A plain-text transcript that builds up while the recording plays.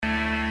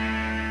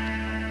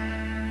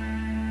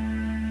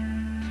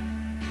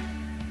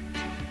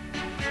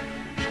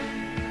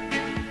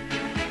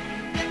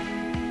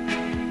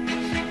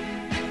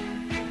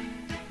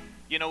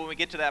know, when we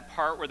get to that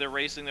part where they're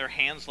raising their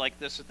hands like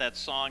this at that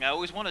song, I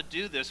always want to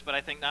do this, but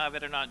I think, no, I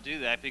better not do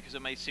that because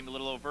it might seem a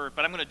little overt,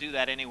 but I'm going to do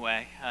that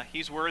anyway.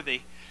 He's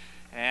worthy,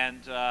 and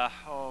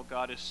oh,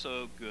 God is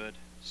so good,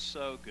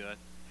 so good.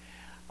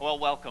 Well,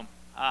 welcome.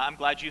 I'm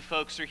glad you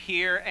folks are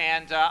here,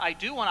 and I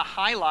do want to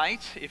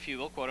highlight, if you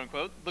will, quote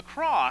unquote, the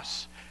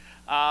cross.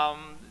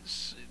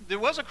 There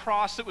was a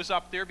cross that was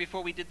up there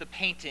before we did the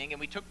painting,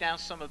 and we took down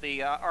some of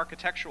the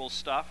architectural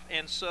stuff,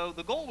 and so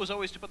the goal was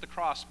always to put the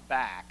cross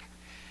back.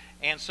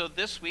 And so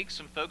this week,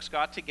 some folks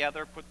got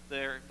together, put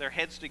their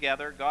heads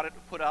together, got it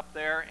put up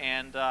there,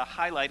 and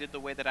highlighted the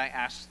way that I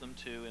asked them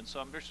to. And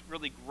so I'm just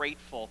really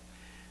grateful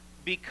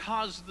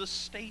because the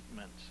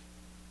statement,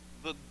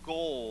 the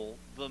goal,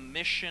 the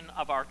mission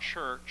of our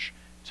church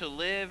to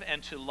live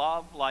and to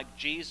love like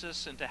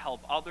Jesus and to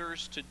help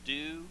others to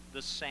do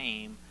the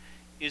same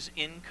is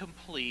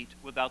incomplete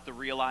without the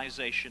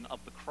realization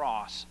of the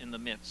cross in the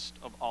midst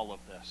of all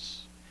of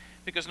this.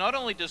 Because not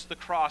only does the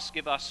cross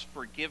give us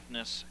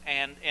forgiveness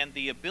and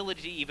the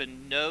ability to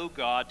even know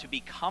God, to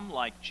become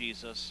like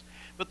Jesus,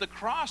 but the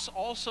cross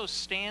also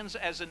stands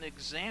as an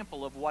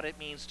example of what it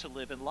means to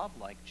live and love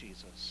like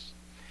Jesus.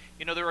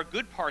 You know, there are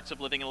good parts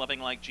of living and loving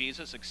like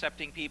Jesus,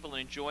 accepting people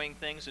and enjoying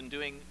things and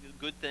doing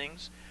good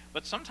things,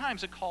 but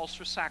sometimes it calls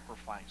for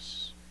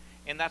sacrifice.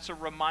 And that's a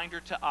reminder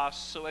to us.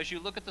 So as you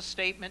look at the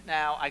statement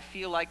now, I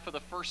feel like for the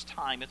first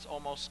time it's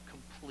almost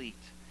complete.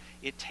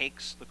 It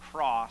takes the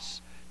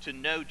cross to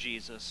know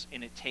Jesus,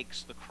 and it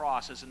takes the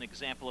cross as an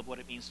example of what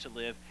it means to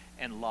live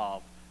and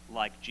love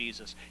like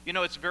Jesus. You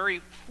know, it's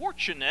very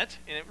fortunate,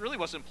 and it really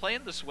wasn't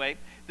planned this way,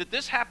 that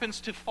this happens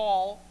to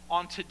fall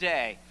on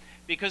today.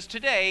 Because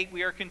today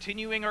we are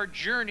continuing our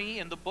journey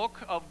in the book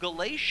of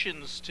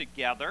Galatians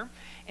together,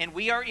 and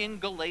we are in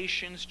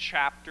Galatians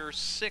chapter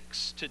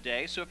 6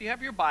 today. So if you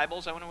have your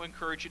Bibles, I want to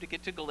encourage you to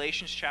get to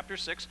Galatians chapter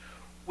 6,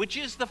 which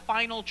is the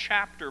final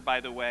chapter,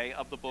 by the way,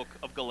 of the book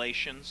of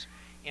Galatians.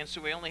 And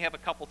so we only have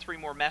three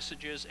more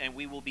messages, and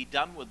we will be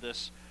done with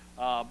this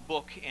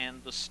book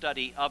and the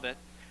study of it.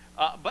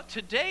 But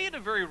today, in a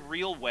very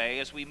real way,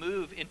 as we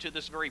move into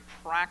this very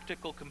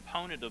practical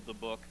component of the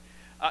book,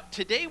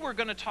 today we're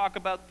going to talk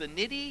about the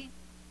nitty,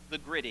 the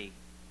gritty,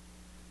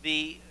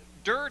 the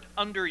dirt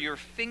under your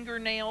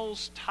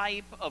fingernails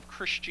type of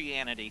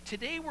Christianity.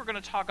 Today we're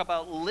going to talk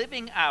about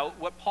living out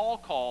what Paul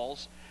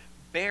calls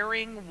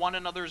bearing one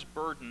another's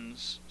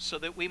burdens so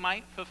that we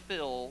might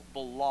fulfill the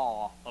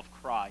law of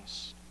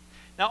Christ.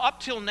 Now, up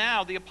till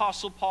now, the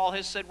Apostle Paul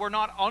has said we're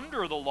not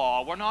under the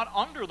law, we're not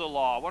under the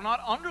law, we're not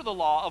under the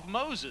law of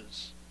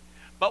Moses,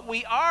 but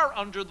we are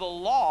under the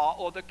law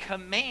or the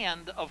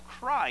command of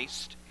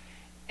Christ.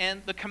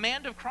 And the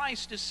command of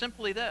Christ is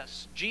simply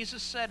this.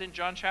 Jesus said in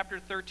John chapter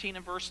 13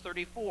 and verse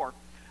 34,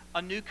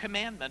 "A new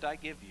commandment I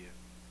give you,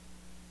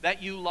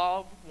 that you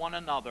love one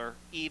another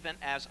even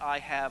as I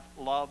have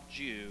loved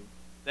you,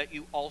 that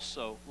you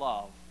also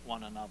love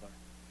one another."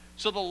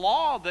 So the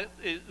law that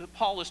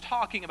Paul is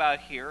talking about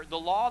here, the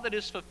law that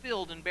is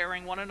fulfilled in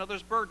bearing one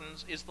another's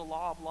burdens, is the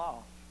law of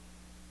love.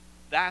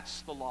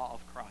 That's the law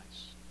of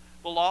Christ.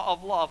 The law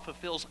of love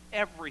fulfills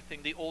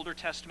everything the Old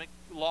Testament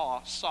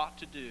law sought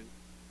to do,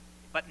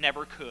 but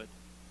never could.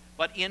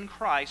 But in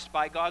Christ,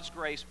 by God's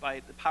grace, by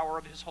the power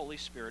of His Holy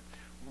Spirit,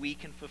 we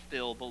can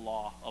fulfill the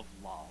law of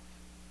love.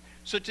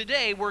 So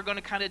today we're going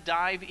to kind of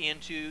dive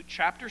into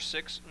chapter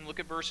 6 and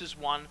look at verses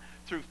 1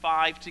 through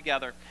 5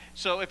 together.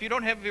 So if you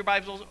don't have your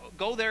Bibles,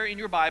 go there in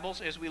your Bibles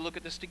as we look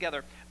at this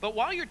together. But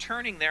while you're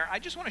turning there, I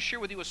just want to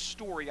share with you a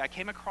story I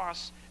came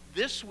across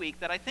this week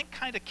that I think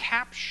kind of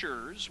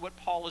captures what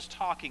Paul is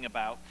talking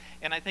about,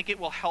 and I think it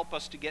will help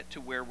us to get to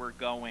where we're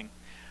going.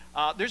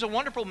 There's a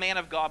wonderful man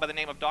of God by the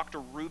name of Dr.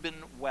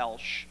 Reuben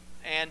Welsh,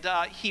 and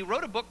he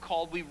wrote a book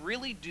called "We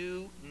Really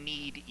Do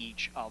Need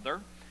Each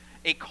Other,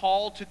 a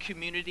Call to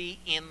Community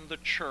in the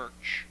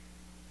Church."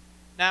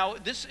 Now,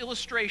 this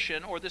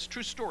illustration, or this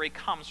true story,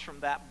 comes from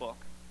that book.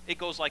 It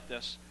goes like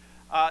this.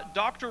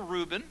 Dr.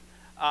 Reuben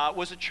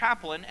was a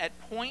chaplain at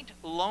Point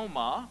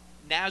Loma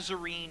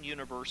Nazarene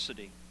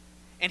University,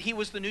 and he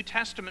was the New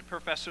Testament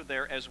professor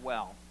there as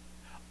well.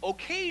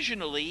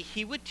 Occasionally,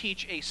 he would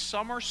teach a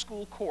summer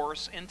school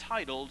course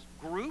entitled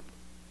Group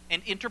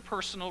and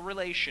Interpersonal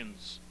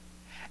Relations.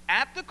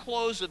 At the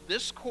close of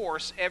this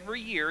course every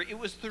year, it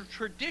was the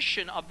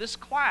tradition of this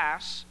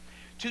class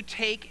to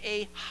take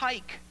a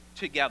hike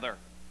together.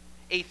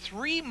 A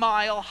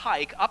 3-mile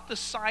hike up the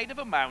side of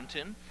a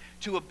mountain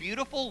to a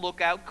beautiful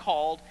lookout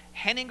called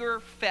Henninger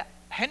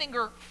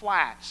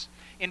Flats.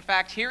 In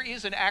fact, here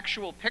is an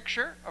actual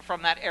picture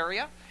from that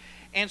area.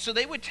 And so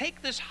they would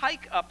take this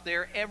hike up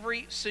there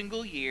every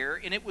single year,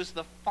 and it was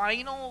the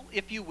final,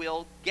 if you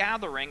will,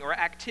 gathering or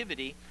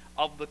activity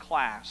of the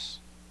class.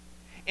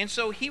 And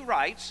so he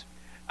writes,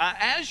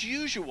 as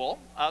usual,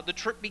 the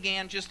trip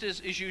began just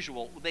as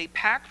usual. They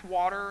packed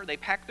water, they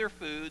packed their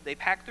food, they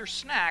packed their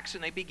snacks,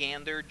 and they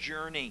began their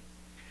journey.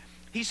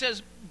 He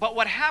says, but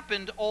what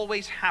happened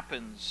always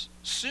happens.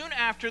 Soon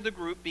after the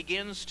group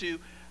begins to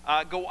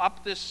go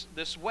up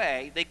this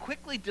way, they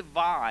quickly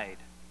divide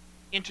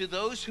into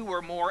those who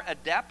are more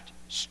adept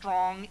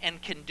strong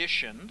and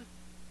conditioned,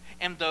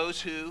 and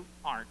those who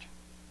aren't.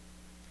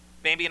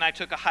 Bambi and I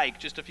took a hike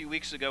just a few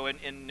weeks ago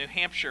in New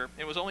Hampshire.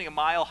 It was only a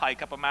mile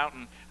hike up a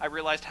mountain. I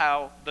realized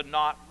how the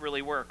knot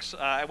really works.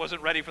 I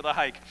wasn't ready for the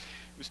hike.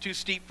 It was too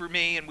steep for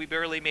me, and we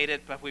barely made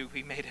it, but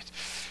we made it.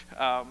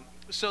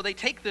 So they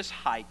take this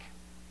hike.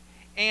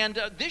 And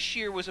this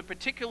year was a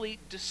particularly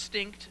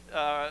distinct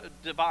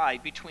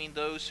divide between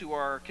those who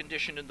are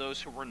conditioned and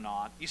those who were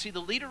not. You see,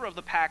 the leader of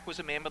the pack was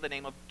a man by the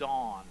name of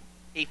Don,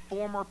 a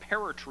former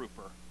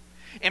paratrooper.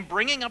 And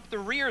bringing up the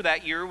rear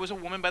that year was a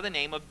woman by the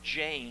name of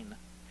Jane.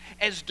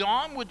 As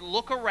Don would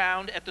look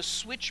around at the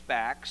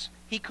switchbacks,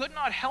 he could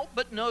not help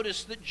but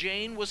notice that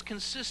Jane was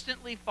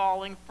consistently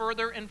falling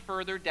further and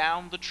further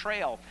down the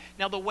trail.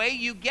 Now, the way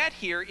you get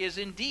here is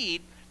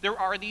indeed there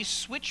are these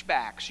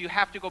switchbacks. You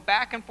have to go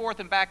back and forth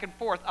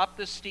up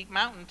this steep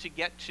mountain to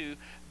get to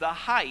the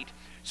height.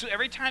 So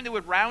every time they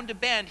would round a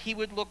bend, he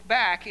would look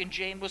back, and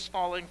Jane was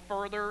falling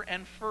further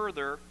and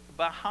further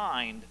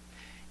behind.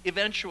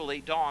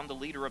 Eventually, Don, the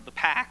leader of the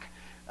pack,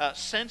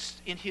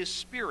 sensed in his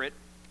spirit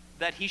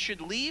that he should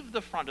leave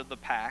the front of the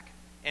pack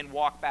and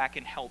walk back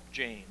and help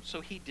Jane.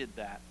 So he did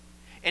that.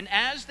 And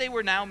as they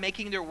were now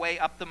making their way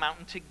up the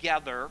mountain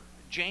together,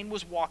 Jane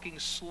was walking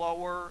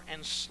slower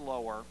and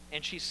slower,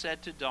 and she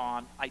said to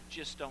Don, "I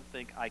just don't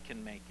think I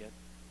can make it."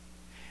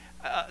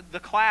 The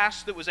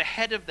class that was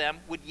ahead of them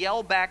would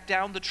yell back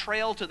down the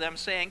trail to them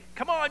saying,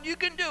 "Come on, you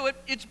can do it.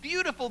 It's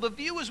beautiful. The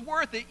view is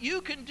worth it.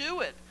 You can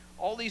do it."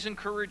 All these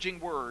encouraging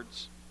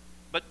words.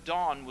 But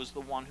Don was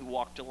the one who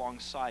walked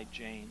alongside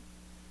Jane.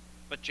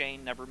 But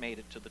Jane never made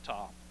it to the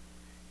top.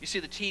 You see,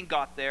 the team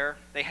got there,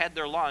 they had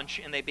their lunch,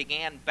 and they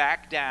began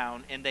back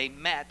down, and they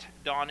met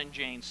Don and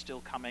Jane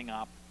still coming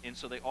up. And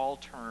so they all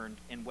turned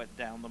and went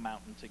down the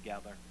mountain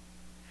together.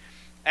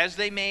 As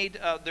they made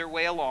their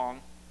way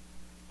along,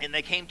 and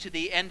they came to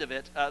the end of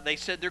it, they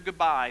said their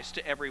goodbyes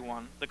to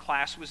everyone. The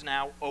class was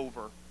now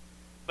over.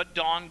 But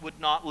Don would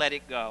not let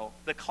it go.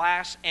 The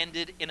class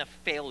ended in a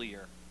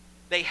failure.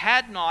 They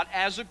had not,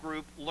 as a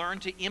group,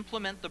 learned to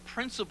implement the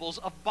principles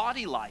of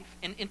body life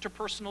and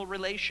interpersonal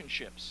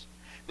relationships.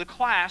 The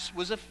class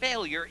was a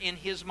failure in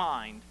his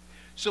mind.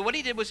 So what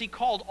he did was he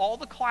called all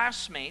the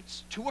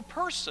classmates to a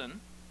person,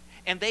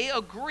 and they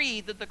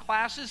agreed that the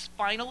class's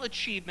final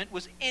achievement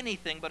was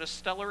anything but a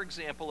stellar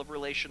example of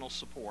relational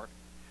support.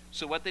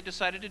 So what they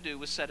decided to do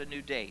was set a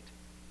new date.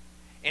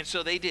 And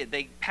so they did.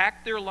 They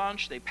packed their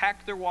lunch, they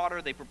packed their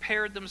water, they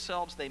prepared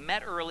themselves, they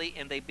met early,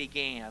 and they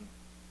began.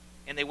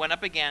 And they went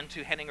up again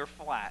to Henninger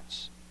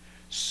Flats.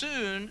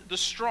 Soon, the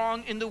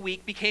strong and the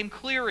weak became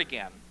clear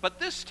again. But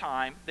this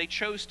time, they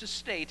chose to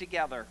stay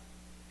together.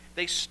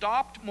 They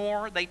stopped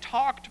more, they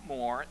talked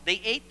more, they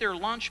ate their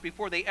lunch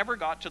before they ever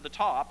got to the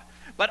top,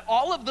 but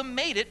all of them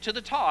made it to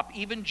the top,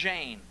 even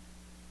Jane.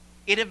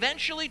 It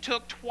eventually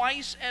took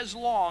twice as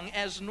long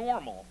as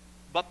normal,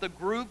 but the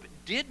group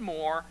did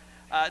more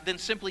than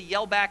simply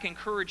yell back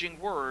encouraging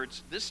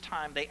words. This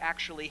time, they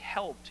actually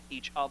helped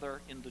each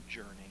other in the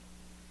journey.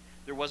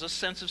 There was a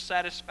sense of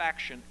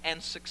satisfaction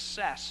and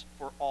success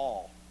for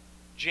all.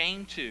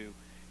 Jane, too,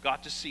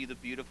 got to see the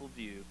beautiful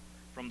view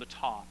from the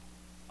top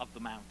of the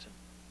mountain.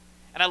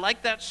 And I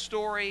like that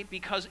story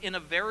because in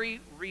a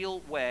very real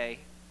way,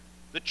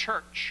 the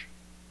church,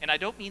 and I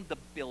don't mean the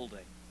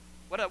building.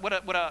 What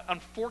a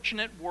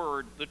unfortunate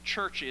word the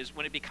church is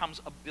when it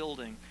becomes a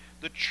building.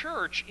 The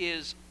church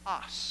is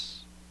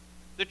us.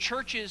 The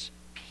church is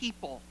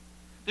people.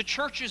 The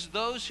church is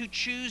those who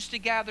choose to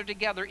gather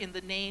together in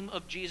the name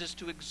of Jesus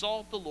to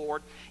exalt the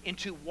Lord and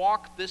to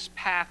walk this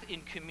path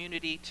in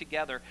community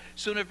together.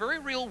 So in a very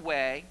real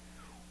way,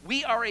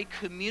 we are a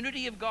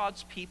community of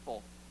God's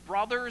people,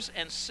 brothers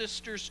and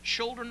sisters,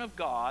 children of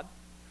God,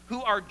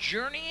 who are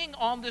journeying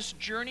on this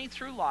journey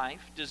through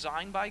life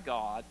designed by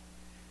God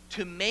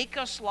to make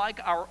us like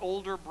our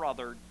older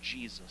brother,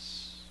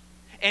 Jesus.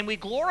 And we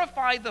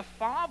glorify the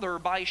Father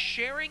by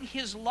sharing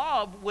his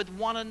love with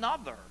one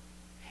another.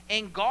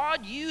 And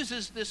God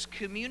uses this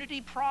community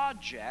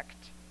project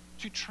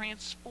to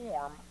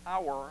transform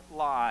our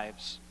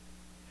lives.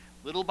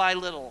 Little by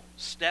little,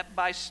 step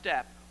by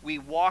step, we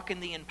walk in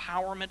the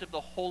empowerment of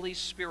the Holy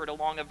Spirit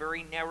along a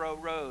very narrow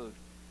road.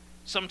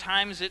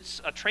 Sometimes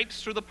it's a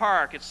traipse through the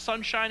park. It's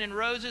sunshine and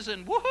roses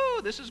and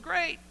woohoo, this is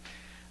great.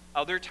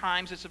 Other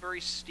times it's a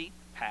very steep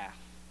path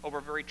over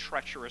very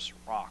treacherous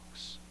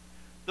rocks.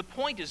 The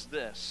point is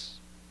this.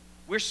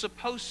 We're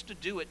supposed to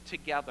do it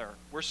together.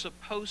 We're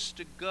supposed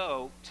to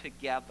go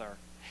together.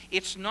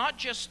 It's not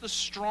just the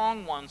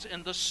strong ones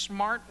and the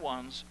smart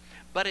ones,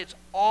 but it's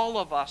all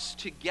of us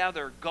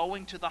together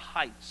going to the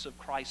heights of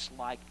Christ's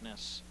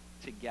likeness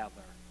together.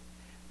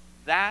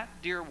 That,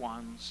 dear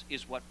ones,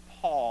 is what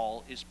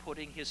Paul is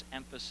putting his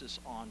emphasis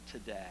on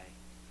today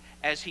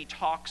as he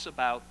talks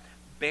about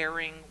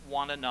bearing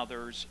one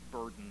another's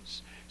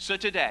burdens. So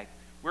today,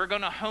 we're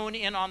going to hone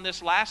in on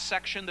this last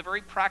section, the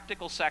very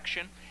practical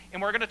section,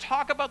 and we're going to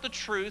talk about the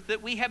truth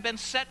that we have been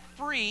set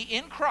free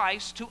in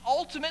Christ to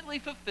ultimately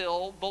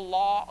fulfill the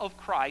law of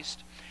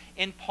Christ.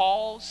 And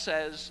Paul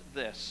says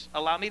this.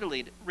 Allow me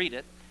to read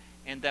it,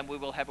 and then we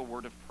will have a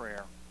word of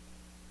prayer.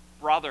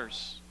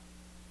 brothers,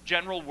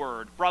 general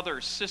word,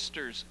 brothers,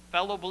 sisters,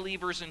 fellow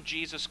believers in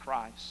Jesus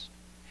Christ,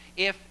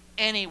 if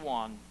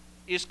anyone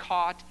is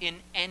caught in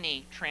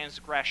any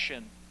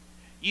transgression,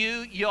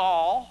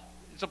 y'all,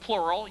 it's a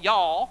plural,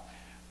 y'all,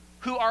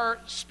 who are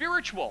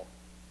spiritual,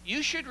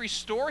 you should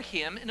restore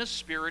him in a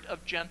spirit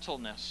of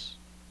gentleness.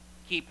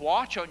 Keep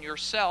watch on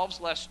yourselves,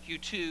 lest you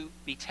too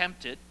be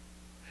tempted.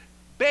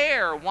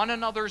 Bear one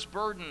another's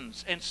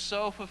burdens, and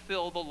so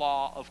fulfill the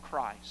law of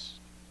Christ.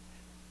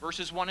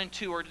 Verses 1 and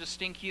 2 are a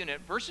distinct unit.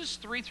 Verses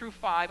 3 through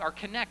 5 are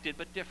connected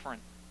but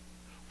different.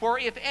 For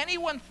if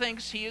anyone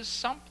thinks he is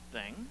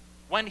something,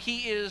 when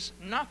he is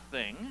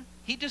nothing,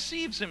 he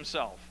deceives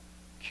himself.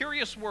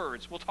 Curious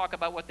words. We'll talk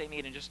about what they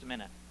mean in just a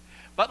minute.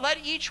 But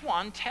let each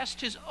one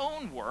test his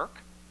own work,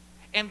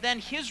 and then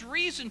his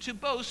reason to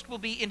boast will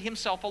be in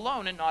himself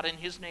alone and not in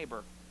his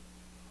neighbor.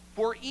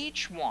 For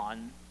each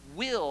one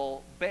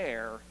will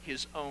bear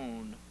his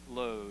own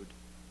load.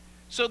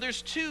 So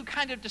there's two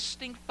kind of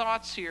distinct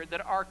thoughts here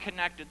that are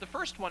connected. The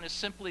first one is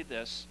simply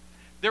this.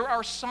 There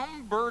are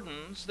some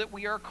burdens that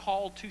we are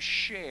called to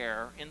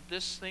share in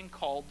this thing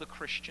called the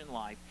Christian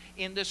life,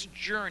 in this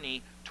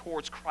journey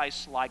towards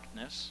Christ's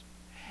likeness.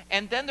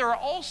 And then there are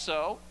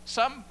also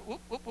some,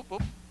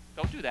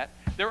 don't do that.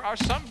 There are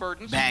some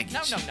burdens.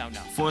 Baggage. No.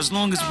 For as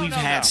long as we've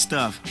had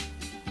stuff,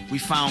 we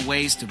found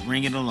ways to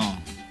bring it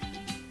along.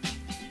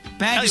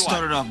 Baggage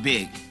started off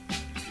big,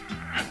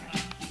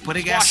 but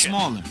it got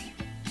smaller,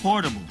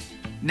 portable.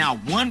 Now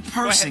one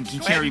person can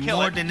carry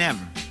more than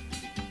ever.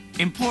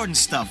 Important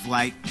stuff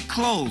like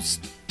clothes,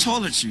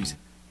 toiletries.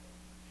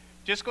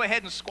 Just go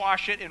ahead and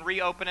squash it and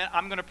reopen it.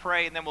 I'm going to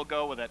pray and then we'll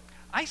go with it.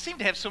 I seem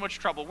to have so much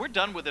trouble. We're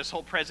done with this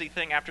whole Prezi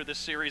thing after this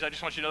series. I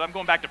just want you to know I'm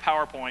going back to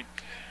PowerPoint.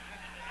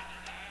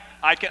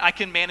 I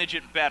can manage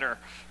it better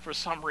for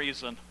some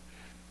reason.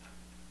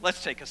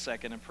 Let's take a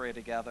second and pray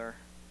together.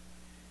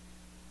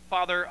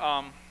 Father,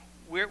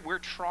 we're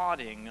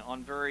trotting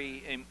on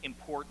very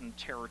important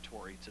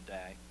territory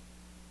today,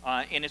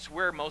 and it's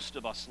where most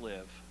of us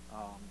live.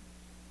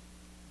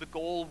 The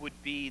goal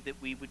would be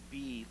that we would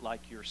be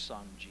like your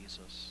Son,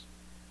 Jesus.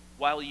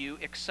 While you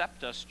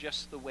accept us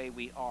just the way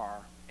we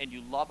are, and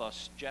you love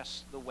us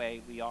just the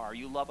way we are,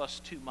 you love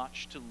us too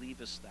much to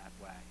leave us that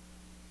way.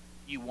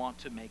 You want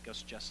to make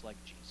us just like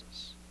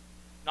Jesus.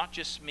 Not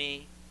just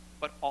me,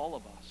 but all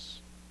of us.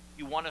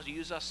 You want to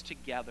use us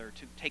together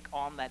to take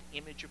on that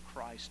image of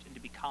Christ and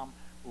to become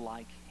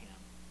like him.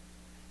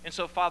 And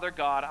so, Father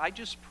God, I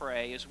just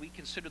pray as we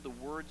consider the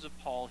words of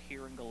Paul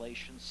here in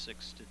Galatians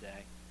 6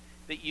 today,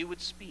 that you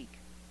would speak,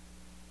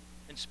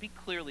 and speak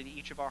clearly to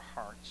each of our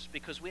hearts,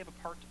 because we have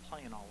a part to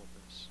play in all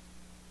of this.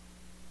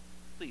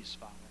 Please,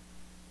 Father,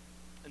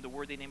 in the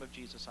worthy name of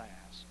Jesus I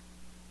ask.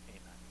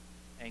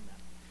 Amen. Amen.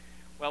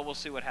 Well, we'll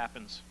see what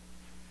happens.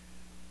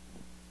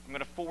 I'm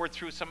going to forward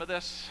through some of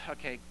this.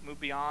 Okay, move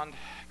beyond.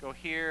 Go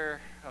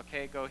here.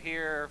 Okay, go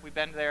here. We've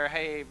been there.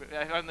 Hey,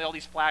 all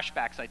these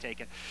flashbacks, I take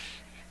it.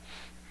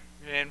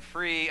 And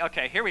free.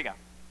 Okay, here we go.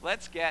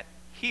 Let's get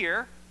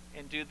here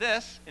and do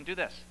this and do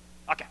this.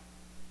 Okay.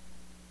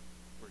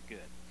 We're good.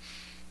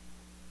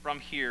 From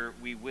here,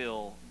 we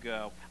will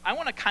go. I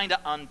want to kind of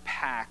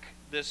unpack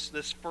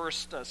this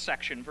first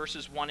section,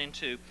 verses 1 and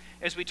 2,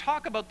 as we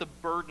talk about the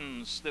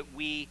burdens that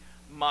we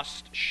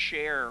must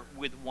share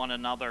with one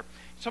another.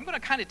 So I'm going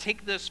to kind of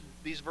take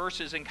these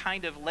verses and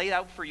kind of lay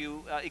out for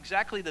you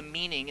exactly the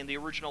meaning in the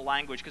original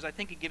language, because I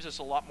think it gives us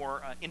a lot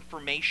more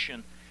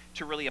information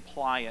to really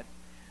apply it.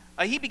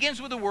 He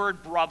begins with the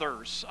word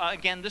brothers.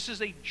 Again, this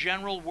is a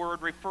general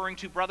word referring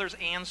to brothers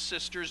and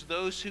sisters,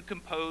 those who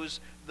compose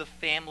the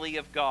family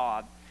of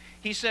God.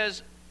 He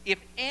says, if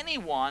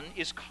anyone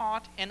is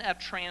caught in a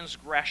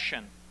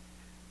transgression.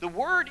 The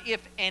word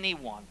if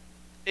anyone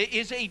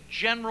is a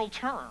general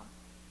term.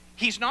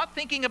 He's not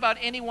thinking about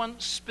anyone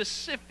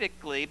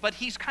specifically, but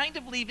he's kind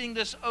of leaving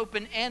this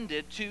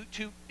open-ended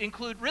to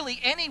include really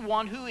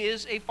anyone who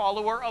is a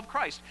follower of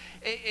Christ.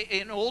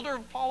 An older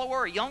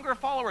follower, a younger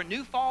follower, a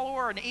new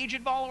follower, an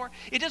aged follower.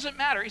 It doesn't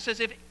matter. He says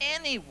if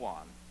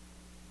anyone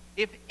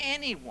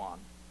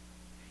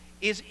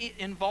is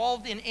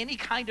involved in any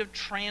kind of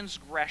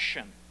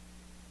transgression.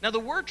 Now the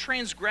word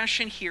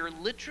transgression here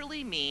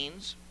literally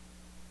means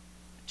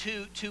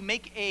to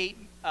make a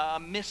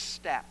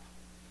misstep.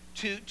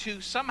 To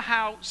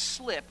somehow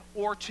slip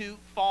or to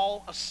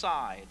fall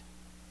aside.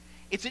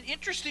 It's an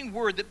interesting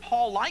word that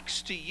Paul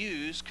likes to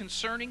use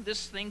concerning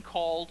this thing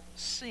called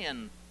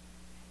sin.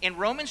 In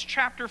Romans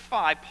chapter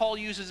 5, Paul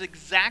uses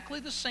exactly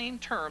the same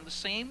term, the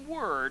same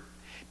word,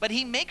 but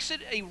he makes it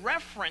a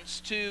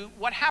reference to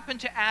what happened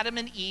to Adam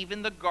and Eve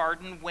in the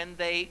garden when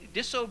they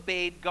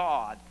disobeyed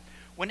God.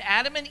 When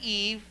Adam and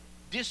Eve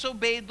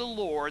disobeyed the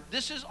Lord,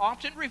 this is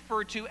often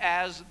referred to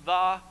as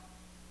the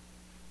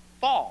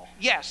fall.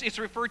 Yes, it's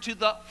referred to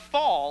the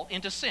fall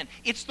into sin.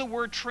 It's the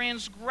word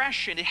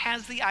transgression. It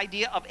has the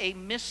idea of a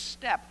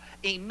misstep,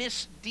 a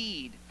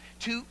misdeed,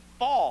 to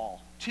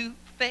fall, to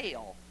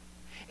fail.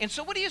 And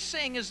so what he is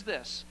saying is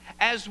this: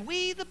 as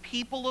we, the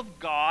people of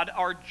God,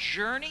 are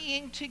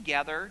journeying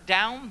together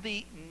down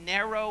the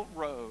narrow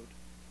road,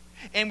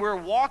 And we're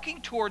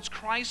walking towards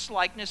Christ's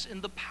likeness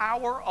in the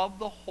power of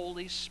the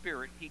Holy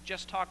Spirit. He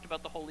just talked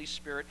about the Holy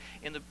Spirit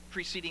in the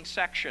preceding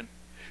section.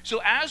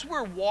 So as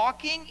we're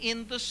walking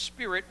in the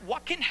Spirit,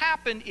 what can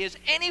happen is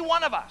any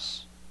one of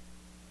us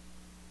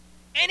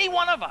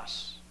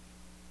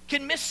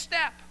can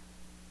misstep,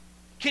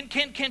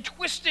 can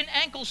twist an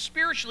ankle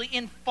spiritually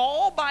and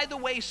fall by the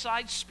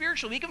wayside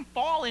spiritually. We can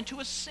fall into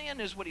a sin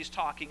is what he's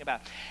talking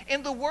about.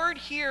 And the word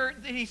here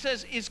that he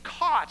says is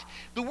caught.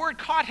 The word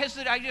caught has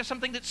the idea of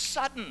something that's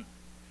sudden,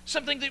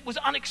 something that was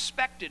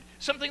unexpected,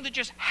 something that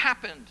just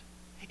happened.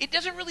 It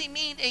doesn't really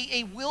mean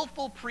a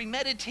willful,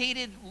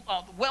 premeditated,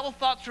 well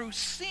thought through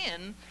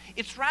sin.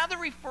 It's rather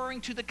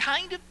referring to the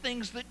kind of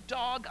things that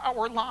dog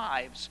our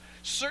lives.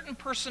 Certain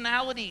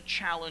personality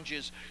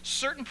challenges,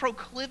 certain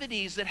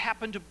proclivities that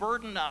happen to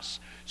burden us,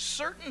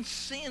 certain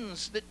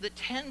sins that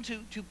tend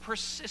to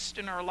persist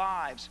in our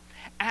lives.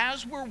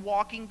 As we're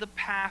walking the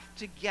path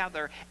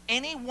together,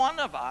 any one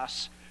of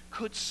us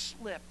could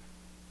slip,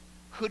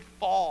 could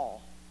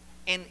fall,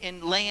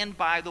 and land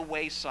by the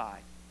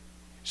wayside.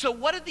 So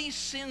what do these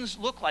sins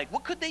look like?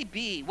 What could they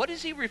be? What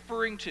is he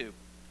referring to?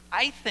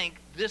 I think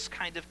this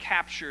kind of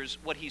captures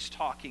what he's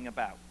talking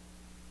about.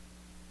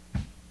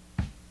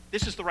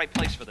 This is the right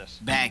place for this.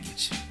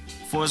 Baggage.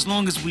 For as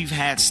long as we've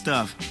had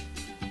stuff,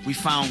 we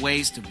found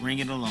ways to bring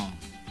it along.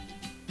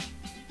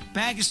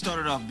 Baggage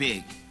started off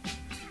big,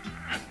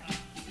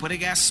 but it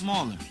got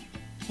smaller,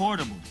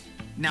 portable.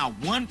 Now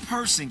one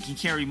person can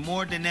carry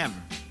more than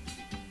ever.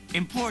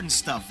 Important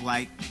stuff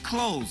like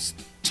clothes,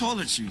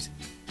 toiletries,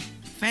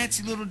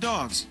 fancy little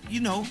dogs,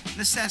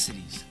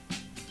 necessities.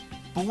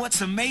 But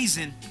what's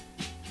amazing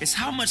is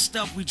how much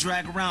stuff we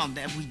drag around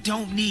that we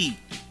don't need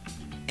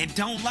and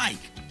don't like.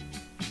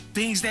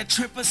 Things that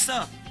trip us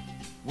up,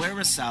 wear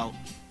us out,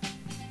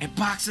 and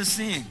box us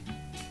in.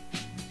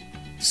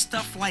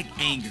 Stuff like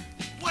anger.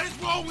 What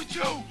is wrong with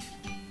you?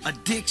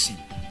 Addiction,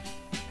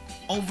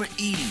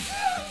 overeating,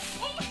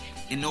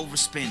 and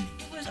overspending.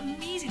 It was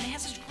amazing. They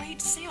had such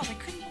great sales. I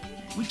couldn't believe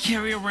it. We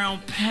carry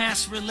around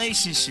past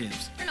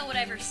relationships. I don't know what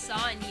I ever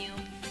saw in you. You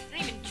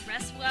don't even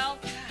dress well.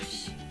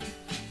 Gosh.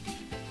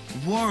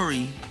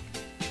 Worry,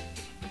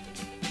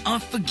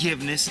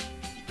 unforgiveness,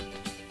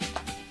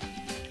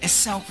 and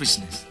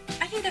selfishness.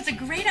 I think that's a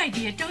great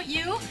idea, don't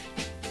you?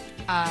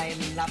 I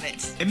love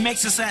it. It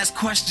makes us ask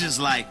questions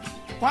like,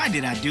 why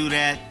did I do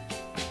that?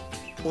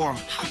 Or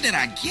how did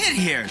I get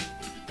here?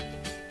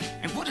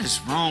 And what is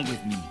wrong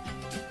with me?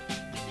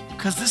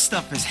 Because this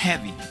stuff is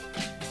heavy.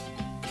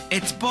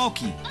 It's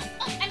bulky.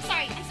 I'm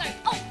sorry. I'm sorry.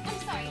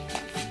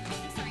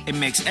 It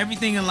makes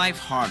everything in life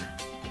harder,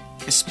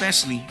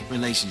 especially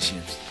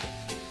relationships.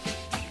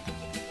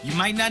 You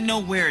might not know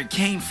where it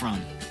came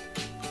from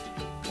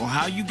or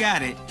how you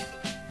got it,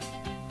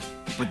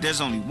 but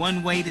there's only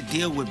one way to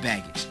deal with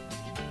baggage.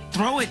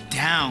 Throw it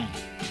down.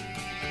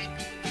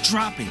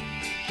 Drop it.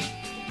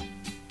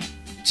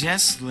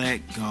 Just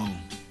let go.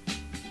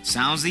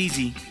 Sounds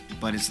easy,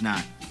 but it's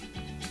not.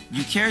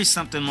 You carry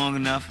something long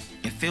enough,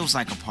 it feels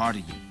like a part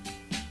of you.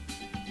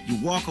 You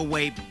walk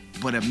away,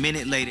 but a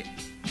minute later,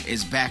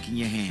 it's back in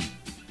your hand.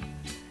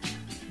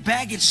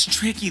 Baggage's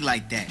tricky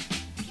like that.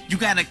 You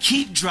gotta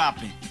keep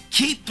dropping,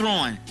 keep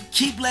throwing,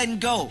 keep letting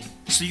go,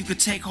 so you could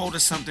take hold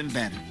of something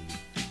better.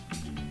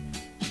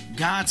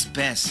 God's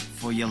best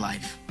for your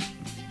life.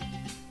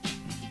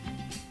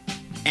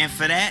 And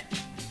for that,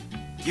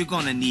 you're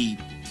gonna need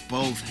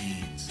both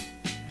hands.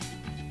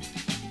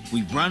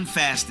 We run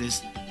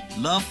fastest,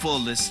 love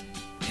fullest,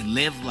 and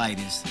live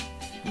lightest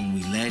when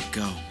we let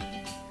go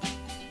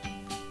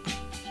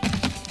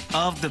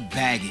of the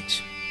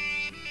baggage.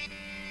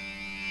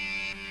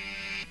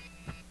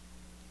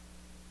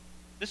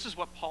 This is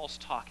what Paul's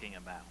talking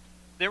about.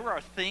 There are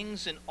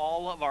things in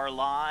all of our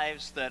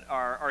lives that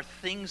are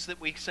things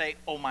that we say,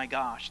 oh my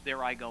gosh,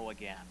 there I go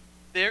again.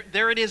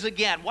 There it is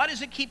again. Why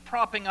does it keep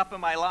propping up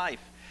in my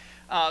life?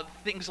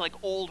 Things like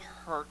old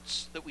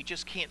hurts that we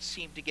just can't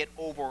seem to get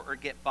over or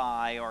get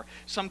by, or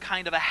some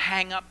kind of a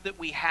hang-up that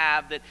we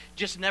have that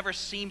just never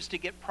seems to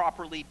get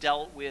properly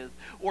dealt with,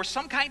 or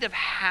some kind of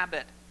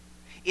habit.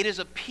 It is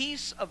a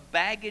piece of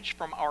baggage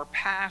from our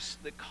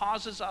past that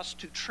causes us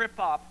to trip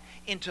up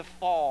and to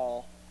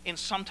fall, and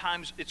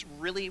sometimes it's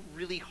really,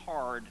 really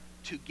hard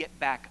to get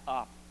back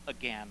up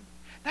again.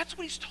 That's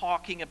what he's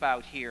talking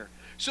about here.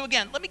 So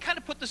again, let me kind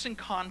of put this in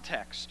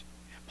context.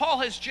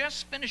 Paul has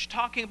just finished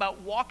talking about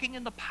walking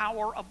in the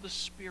power of the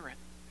Spirit,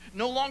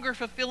 no longer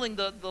fulfilling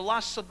the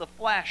lusts of the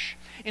flesh.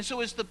 And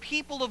so as the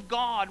people of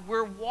God,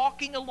 we're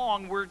walking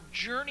along, we're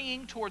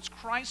journeying towards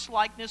Christ's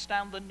likeness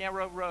down the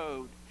narrow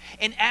road.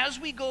 And as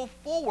we go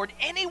forward,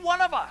 any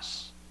one of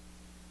us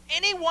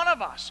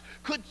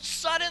could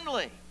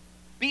suddenly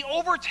be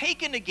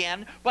overtaken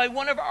again by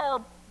one of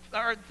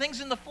our things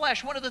in the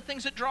flesh, one of the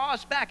things that draw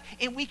us back,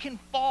 and we can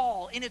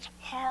fall, and it's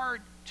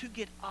hard to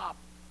get up.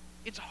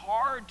 It's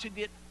hard to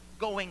get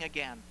going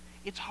again.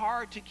 It's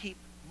hard to keep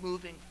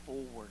moving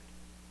forward.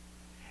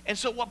 And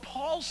so what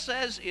Paul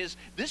says is,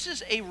 this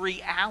is a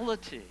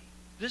reality.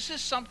 This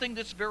is something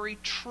that's very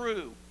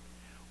true.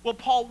 Well,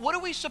 Paul, what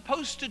are we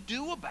supposed to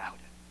do about it?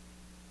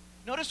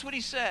 Notice what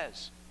he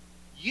says.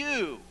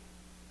 You.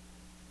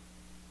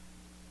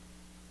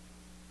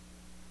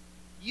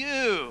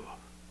 You.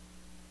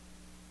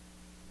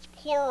 It's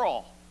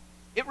plural.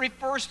 It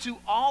refers to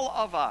all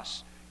of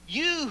us.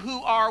 You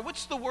who are,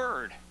 what's the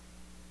word?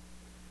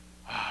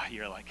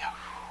 You're like,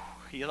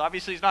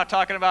 obviously he's not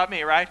talking about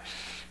me, right?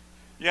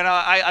 You know,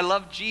 I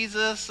love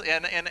Jesus,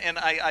 and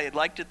I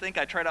like to think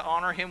I try to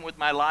honor him with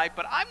my life,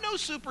 but I'm no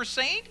super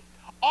saint.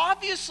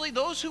 Obviously,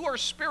 those who are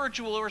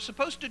spiritual, who are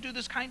supposed to do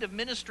this kind of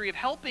ministry of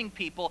helping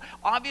people,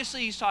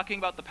 obviously he's talking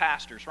about the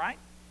pastors, right?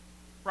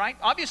 Right?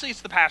 Obviously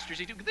it's the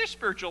pastors. They're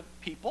spiritual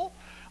people.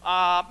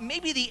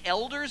 Maybe the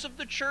elders of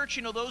the church,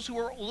 you know, those who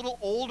are a little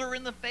older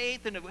in the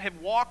faith and have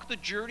walked the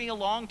journey a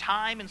long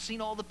time and seen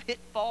all the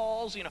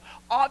pitfalls, you know,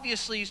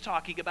 obviously he's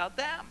talking about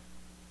them.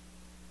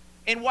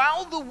 And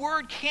while the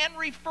word can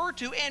refer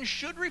to and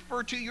should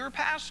refer to your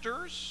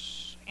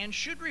pastors and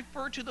should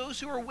refer to those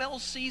who are well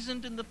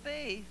seasoned in the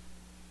faith,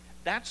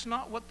 that's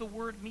not what the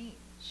word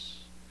means.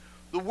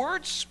 The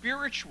word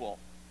spiritual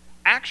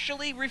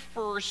actually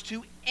refers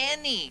to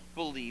any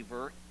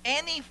believer,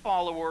 any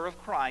follower of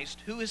Christ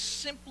who is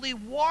simply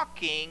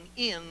walking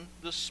in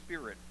the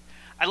Spirit.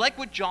 I like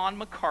what John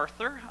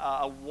MacArthur,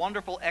 a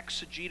wonderful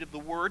exegete of the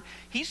word,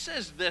 he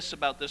says this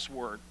about this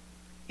word.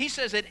 He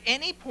says, at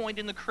any point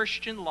in the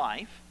Christian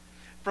life,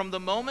 from the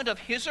moment of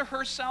his or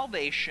her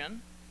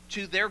salvation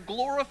to their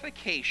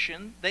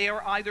glorification, they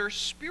are either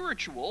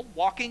spiritual,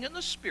 walking in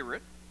the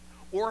Spirit,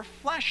 or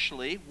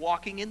fleshly,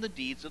 walking in the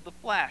deeds of the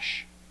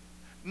flesh.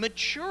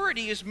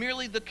 Maturity is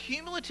merely the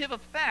cumulative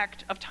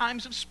effect of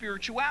times of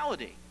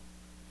spirituality.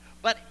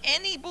 But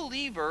any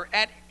believer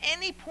at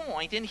any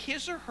point in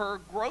his or her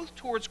growth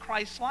towards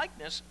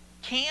Christ-likeness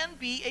can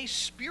be a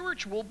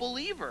spiritual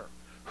believer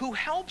who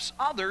helps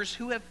others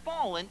who have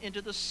fallen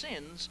into the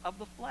sins of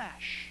the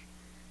flesh.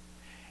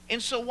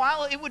 And so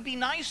while it would be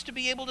nice to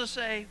be able to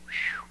say,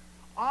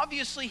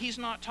 obviously he's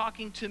not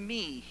talking to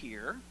me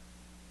here,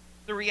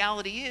 the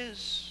reality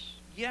is,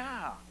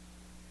 yeah,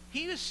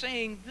 he is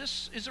saying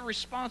this is a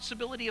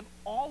responsibility of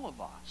all of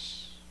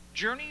us,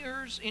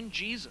 journeyers in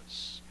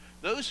Jesus,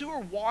 those who are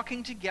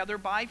walking together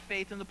by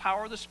faith in the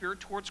power of the Spirit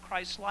towards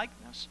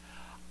Christ-likeness.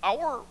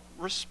 Our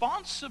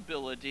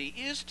responsibility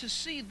is to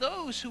see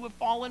those who have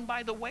fallen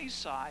by the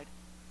wayside.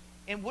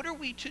 And what are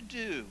we to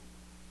do?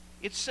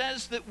 It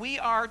says that we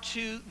are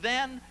to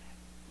then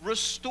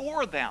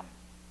restore them.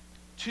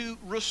 To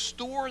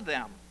restore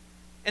them.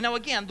 And now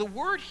again, the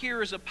word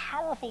here is a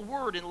powerful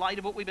word in light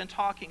of what we've been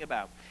talking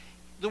about.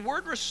 The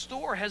word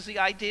restore has the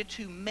idea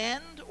to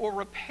mend or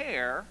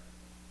repair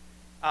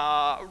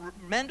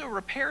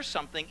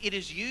something. It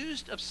is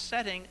used of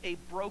setting a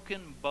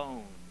broken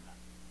bone.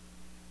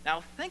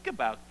 Now think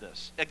about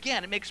this.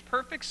 Again, it makes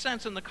perfect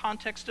sense in the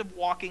context of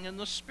walking in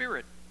the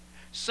Spirit.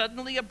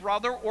 Suddenly a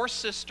brother or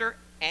sister,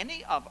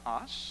 any of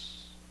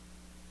us,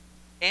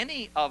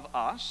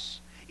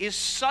 is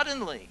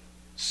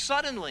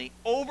suddenly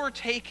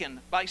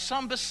overtaken by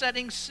some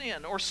besetting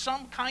sin or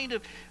some kind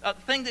of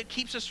thing that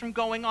keeps us from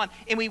going on.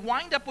 And we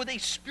wind up with a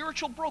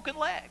spiritual broken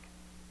leg.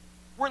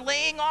 We're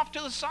laying off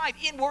to the side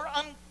and we're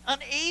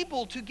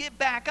unable to get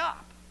back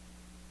up.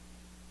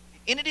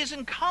 And it is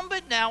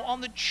incumbent now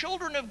on the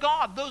children of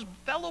God, those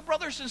fellow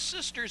brothers and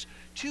sisters,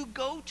 to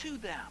go to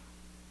them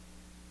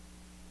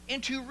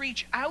and to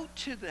reach out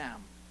to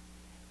them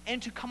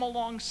and to come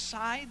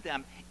alongside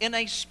them in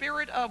a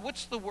spirit of,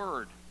 what's the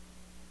word?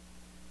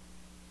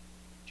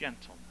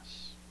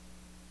 Gentleness.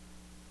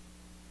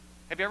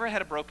 Have you ever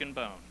had a broken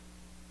bone?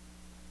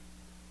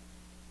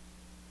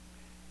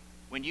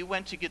 When you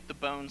went to get the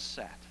bone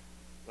set,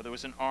 whether it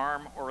was an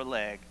arm or a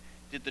leg,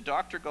 did the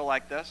doctor go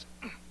like this?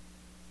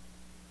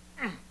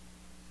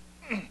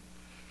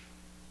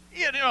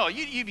 You know,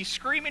 you'd be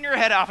screaming your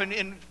head off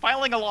and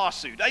filing a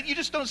lawsuit. You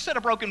just don't set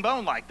a broken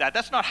bone like that.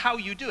 That's not how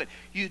you do it.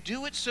 You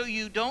do it so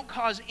you don't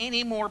cause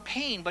any more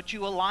pain, but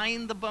you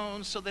align the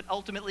bones so that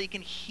ultimately it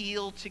can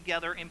heal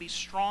together and be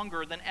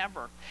stronger than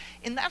ever.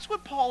 And that's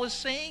what Paul is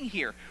saying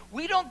here.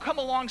 We don't come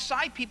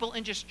alongside people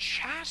and just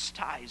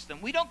chastise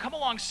them. We don't come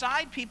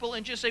alongside people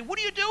and just say, what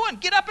are you doing?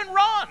 Get up and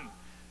run.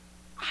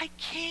 I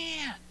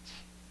can't.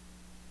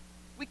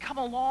 We come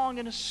along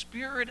in a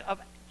spirit of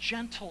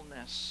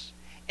gentleness,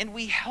 and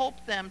we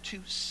help them to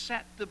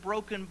set the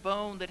broken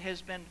bone that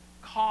has been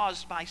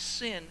caused by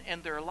sin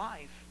in their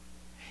life.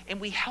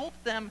 And we help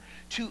them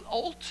to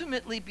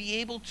ultimately be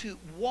able to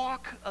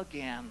walk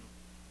again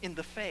in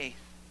the faith,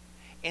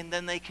 and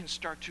then they can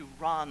start to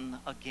run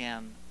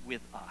again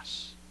with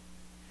us.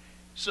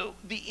 So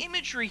the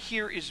imagery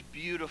here is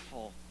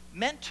beautiful,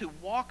 meant to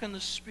walk in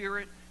the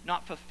Spirit,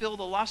 not fulfill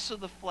the lusts of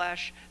the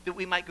flesh, that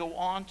we might go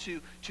on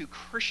to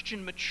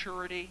Christian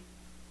maturity,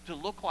 to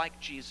look like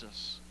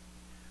Jesus.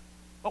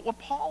 But what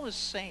Paul is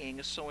saying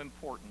is so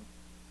important.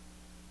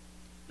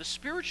 The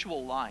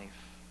spiritual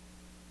life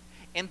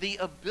and the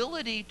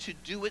ability to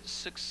do it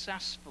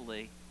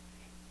successfully,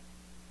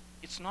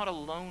 it's not a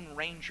Lone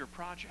Ranger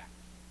project.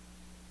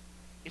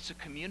 It's a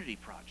community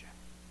project.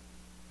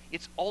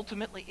 It's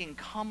ultimately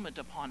incumbent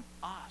upon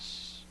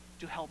us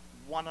to help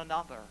one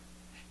another,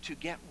 to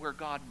get where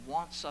God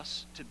wants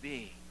us to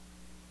be.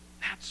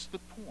 That's the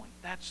point.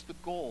 That's the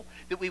goal,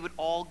 that we would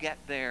all get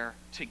there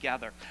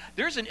together.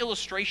 There's an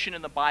illustration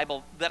in the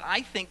Bible that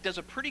I think does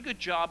a pretty good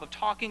job of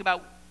talking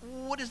about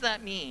what does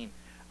that mean?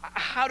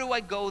 How do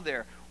I go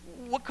there?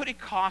 What could it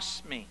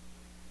cost me?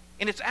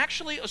 And it's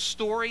actually a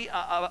story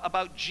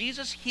about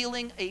Jesus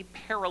healing a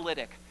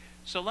paralytic.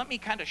 So let me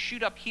kind of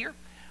shoot up here.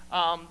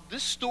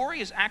 This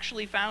story is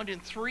actually found in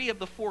 3 of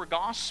the 4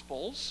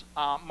 Gospels.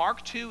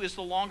 Mark 2 is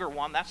the longer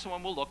one. That's the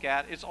one we'll look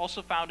at. It's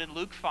also found in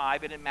Luke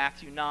 5 and in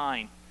Matthew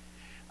 9.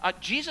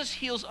 Jesus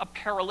heals a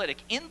paralytic.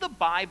 In the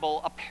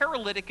Bible, a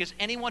paralytic is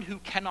anyone who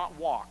cannot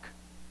walk.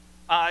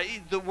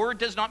 The word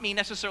does not mean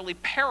necessarily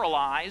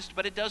paralyzed,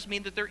 but it does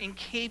mean that they're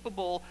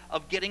incapable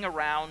of getting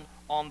around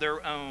on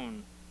their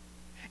own.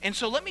 And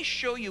so let me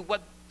show you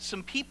what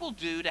some people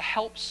do to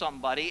help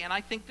somebody, and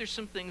I think there's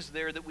some things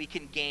there that we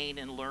can gain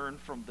and learn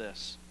from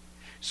this.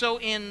 So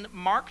in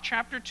Mark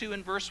chapter 2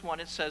 and verse 1,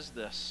 it says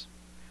this: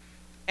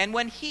 "And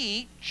when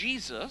he,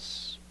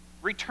 Jesus,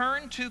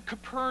 returned to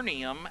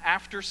Capernaum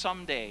after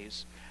some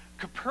days."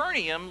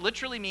 Capernaum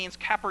literally means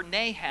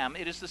Capernaum.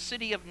 It is the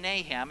city of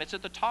Nahum. It's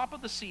at the top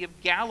of the Sea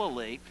of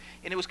Galilee,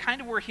 and it was kind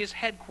of where his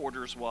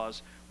headquarters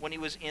was when he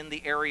was in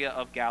the area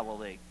of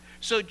Galilee.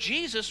 So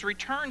Jesus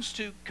returns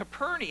to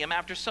Capernaum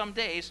after some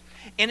days,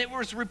 and it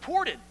was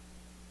reported,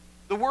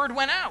 the word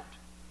went out,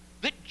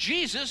 that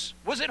Jesus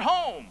was at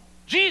home.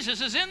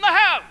 Jesus is in the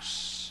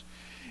house.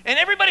 And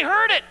everybody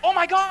heard it. Oh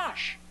my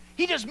gosh.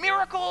 He does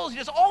miracles. He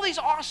does all these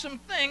awesome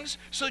things.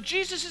 So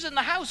Jesus is in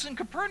the house in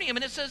Capernaum,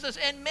 and it says this,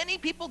 "And many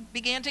people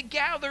began to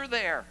gather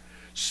there.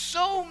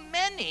 So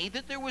many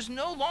that there was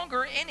no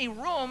longer any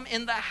room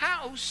in the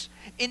house,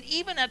 and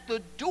even at the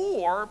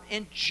door,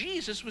 and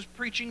Jesus was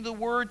preaching the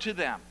word to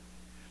them."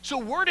 So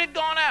word had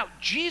gone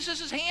out. Jesus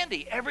is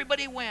handy.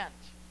 Everybody went.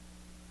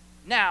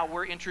 Now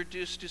we're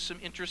introduced to some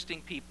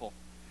interesting people.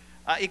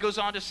 It goes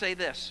on to say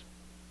this.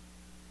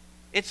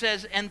 It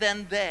says, "And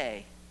then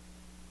they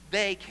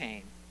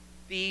came,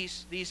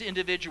 these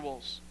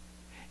individuals,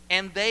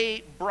 and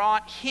they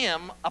brought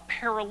him a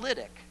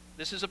paralytic."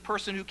 This is a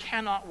person who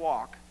cannot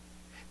walk.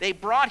 "They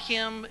brought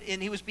him,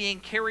 and he was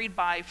being carried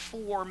by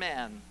 4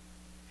 men.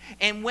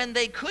 And when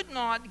they could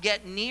not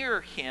get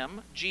near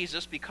him,"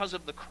 Jesus, because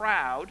of the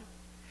crowd,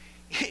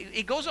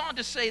 it goes on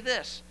to say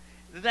this,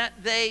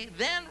 that they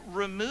then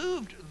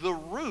removed the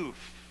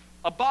roof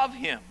above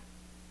him.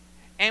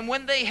 "And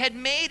when they had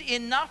made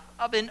enough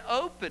of an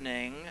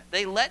opening,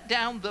 they let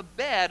down the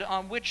bed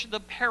on which the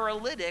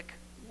paralytic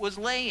was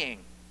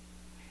laying."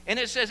 And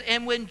it says,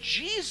 "And when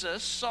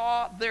Jesus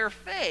saw their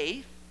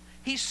faith,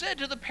 he said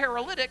to the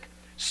paralytic,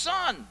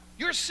 'Son,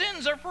 your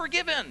sins are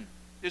forgiven.'"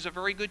 There's a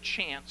very good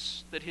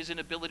chance that his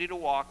inability to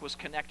walk was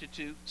connected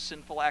to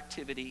sinful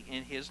activity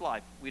in his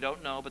life. We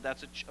don't know, but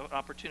that's an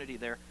opportunity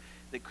there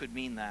that could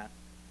mean that.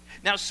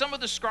 Now, some of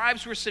the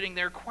scribes were sitting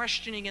there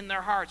questioning in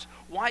their hearts,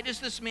 "Why does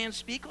this man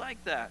speak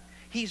like that?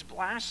 He's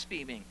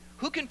blaspheming.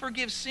 Who can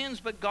forgive sins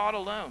but God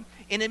alone?"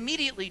 And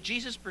immediately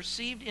Jesus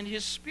perceived in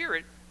his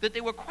spirit that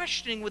they were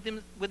questioning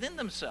within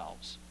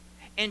themselves.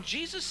 And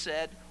Jesus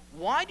said,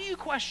 "Why do you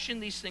question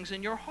these things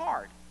in your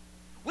heart?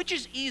 Which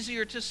is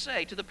easier to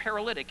say to the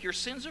paralytic, 'Your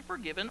sins are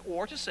forgiven,'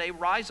 or to say,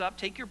 'Rise up,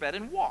 take your bed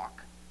and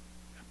walk'?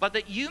 But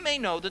that you may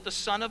know that the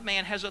Son of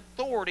Man has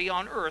authority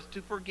on earth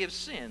to forgive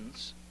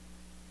sins,"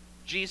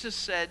 Jesus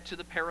said to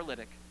the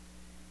paralytic,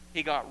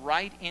 he got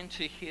right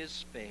into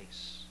his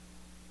face.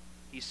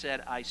 He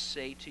said, "I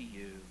say to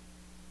you,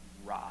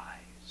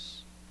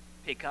 rise,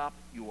 pick up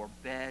your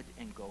bed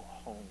and go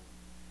home."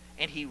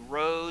 And he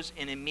rose,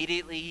 and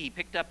immediately he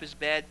picked up his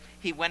bed.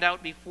 He went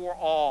out before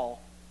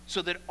all,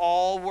 so that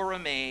all were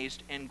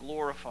amazed and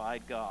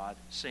glorified God,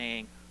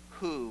 saying,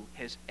 "Who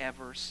has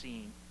ever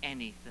seen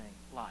anything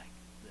like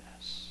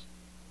this?"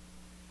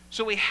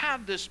 So we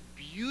have this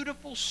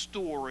beautiful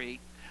story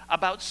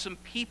about some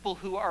people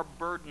who are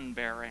burden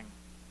bearing.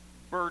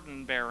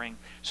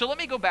 So let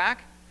me go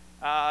back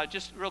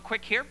just real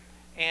quick here,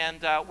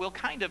 and we'll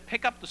kind of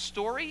pick up the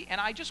story,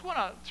 and I just want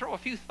to throw a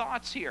few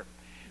thoughts here.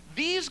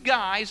 These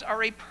guys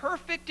are a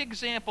perfect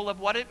example of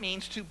what it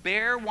means to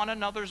bear one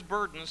another's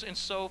burdens and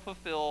so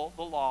fulfill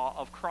the law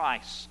of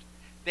Christ.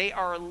 They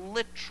are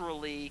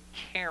literally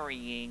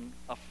carrying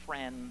a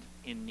friend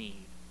in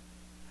need.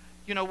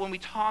 You know, when we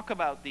talk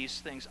about these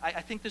things,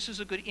 I think this is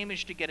a good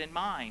image to get in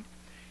mind.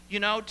 You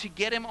know, to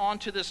get him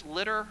onto this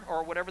litter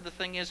or whatever the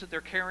thing is that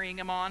they're carrying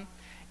him on,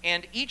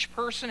 and each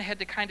person had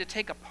to kind of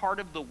take a part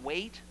of the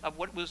weight of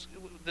what was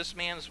this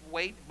man's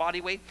weight,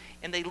 body weight,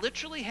 and they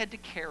literally had to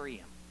carry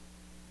him.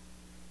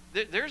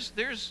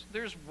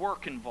 There's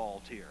work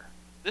involved here.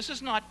 This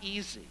is not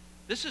easy.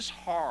 This is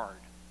hard.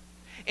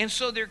 And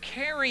so they're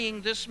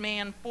carrying this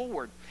man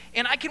forward.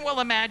 And I can well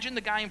imagine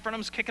the guy in front of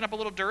him is kicking up a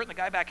little dirt, and the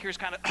guy back here is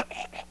kind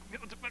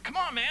of, "Come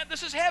on, man,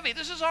 this is heavy,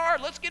 this is hard,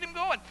 let's get him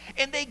going."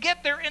 And they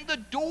get there, and the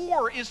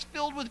door is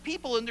filled with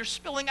people, and they're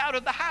spilling out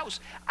of the house.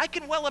 I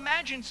can well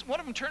imagine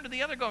one of them turned to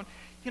the other going,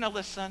 "You know,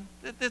 listen,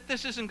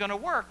 this isn't going to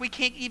work. We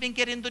can't even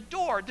get in the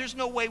door. There's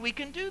no way we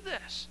can do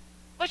this.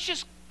 Let's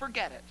just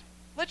forget it.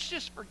 Let's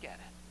just forget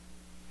it."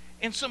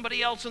 And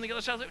somebody else on the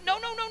other side says, no,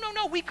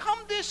 we come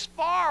this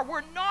far.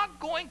 We're not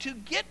going to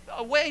get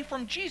away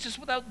from Jesus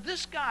without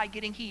this guy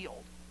getting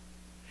healed.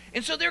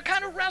 And so they're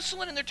kind of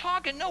wrestling and they're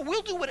talking, no,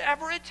 we'll do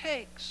whatever it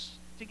takes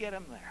to get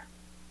him there.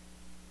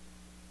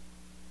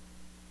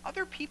 Are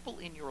there people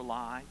in your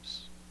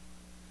lives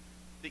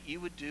that you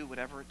would do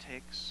whatever it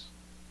takes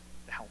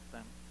to help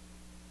them?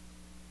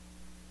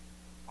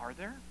 Are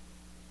there?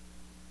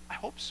 I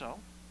hope so.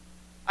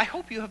 I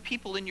hope you have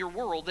people in your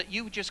world that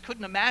you just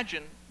couldn't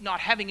imagine not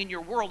having in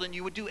your world, and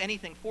you would do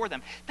anything for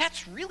them.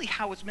 That's really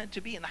how it's meant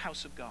to be in the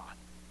house of God.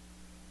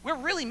 We're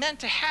really meant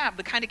to have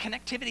the kind of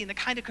connectivity and the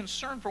kind of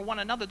concern for one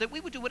another that we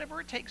would do whatever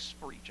it takes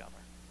for each other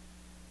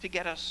to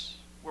get us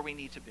where we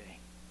need to be.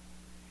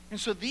 And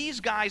so these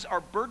guys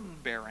are burden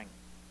bearing.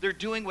 They're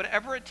doing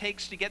whatever it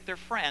takes to get their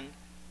friend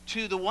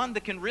to the one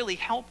that can really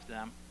help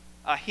them,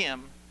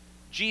 him,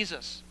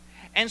 Jesus.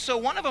 And so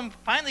one of them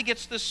finally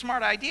gets this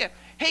smart idea.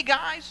 Hey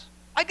guys,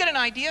 I got an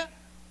idea.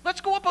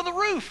 Let's go up on the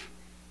roof.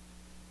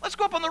 Let's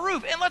go up on the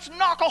roof and let's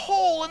knock a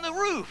hole in the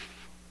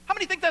roof. How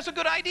many think that's a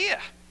good idea?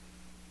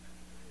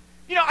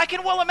 You know, I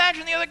can well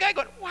imagine the other guy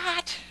going,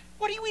 what?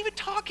 What are you even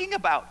talking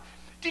about?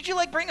 Did you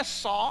bring a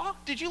saw?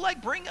 Did you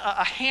bring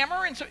a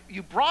hammer? And so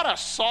you brought a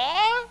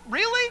saw?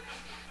 Really?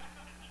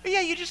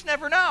 Yeah, you just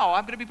never know.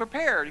 I'm going to be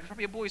prepared. You're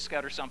probably a Boy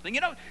Scout or something.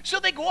 So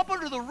they go up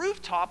under the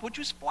rooftop, which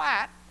was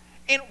flat,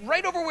 and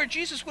right over where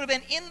Jesus would have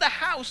been in the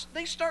house,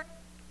 they start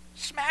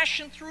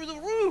smashing through the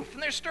roof,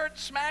 and they start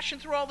smashing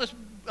through all this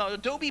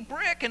adobe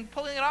brick and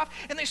pulling it off,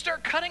 and they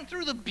start cutting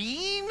through the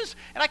beams,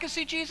 and I can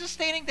see Jesus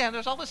standing down.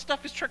 There's all this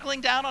stuff is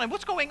trickling down on him.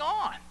 What's going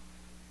on?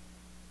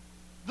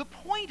 The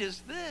point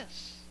is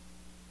this.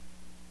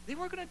 They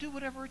were going to do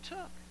whatever it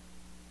took.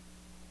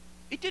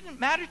 It didn't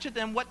matter to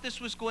them what this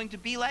was going to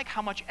be like,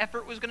 how much effort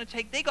it was going to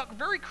take. They got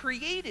very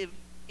creative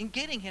in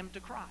getting him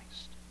to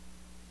Christ.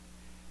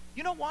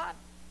 You know what?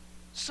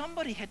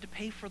 Somebody had to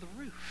pay for the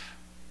roof.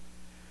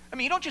 I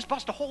mean, you don't just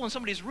bust a hole in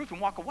somebody's roof and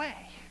walk away.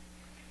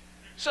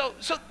 So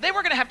they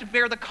were going to have to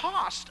bear the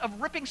cost of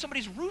ripping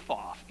somebody's roof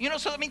off.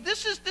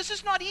 This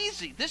is not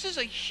easy. This is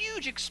a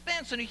huge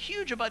expense and a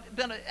huge amount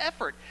of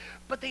effort.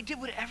 But they did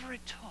whatever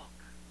it took.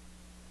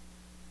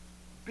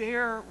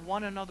 Bear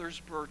one another's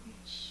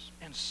burdens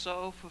and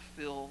so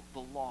fulfill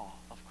the law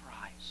of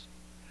Christ.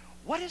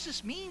 What does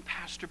this mean,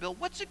 Pastor Bill?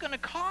 What's it going to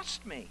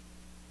cost me?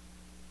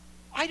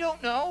 I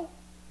don't know.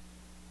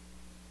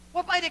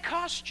 What might it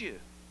cost you?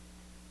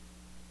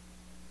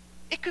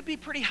 It could be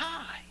pretty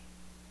high.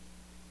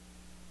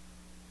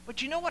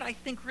 But you know what I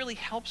think really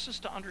helps us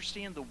to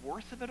understand the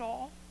worth of it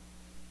all?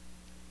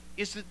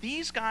 Is that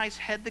these guys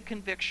had the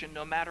conviction,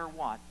 no matter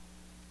what,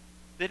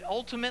 that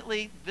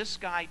ultimately this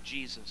guy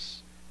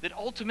Jesus,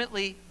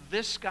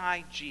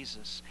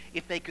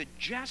 if they could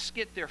just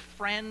get their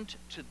friend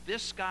to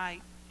this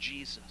guy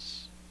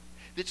Jesus,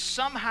 that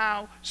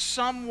somehow,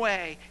 some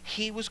way,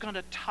 he was going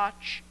to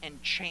touch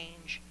and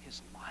change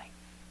his life.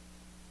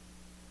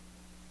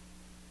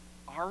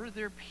 Are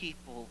there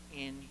people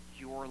in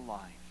your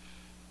life?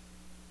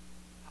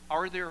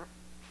 Are there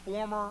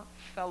former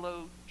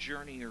fellow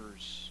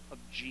journeyers of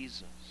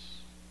Jesus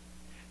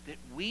that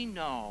we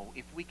know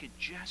if we could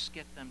just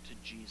get them to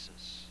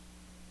Jesus,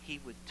 he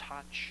would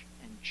touch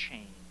and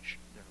change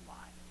their life?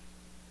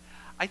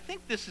 I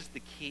think this is the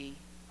key.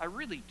 I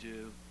really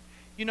do.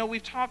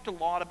 We've talked a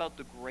lot about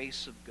the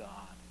grace of God,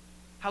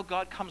 how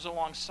God comes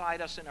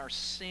alongside us in our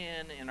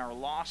sin, in our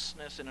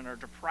lostness, and in our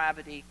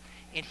depravity,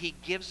 and he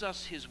gives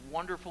us his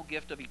wonderful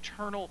gift of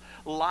eternal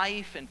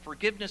life and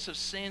forgiveness of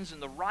sins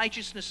and the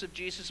righteousness of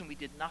Jesus, and we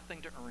did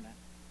nothing to earn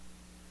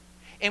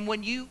it. And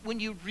when you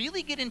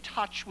really get in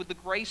touch with the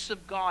grace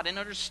of God and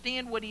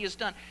understand what he has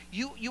done,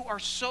 you are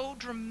so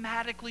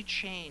dramatically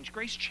changed.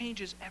 Grace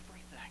changes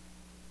everything.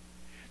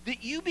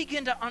 That you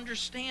begin to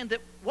understand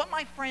that what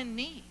my friend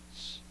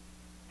needs,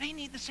 they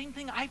need the same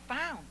thing I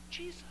found,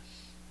 Jesus.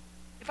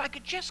 If I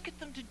could just get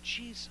them to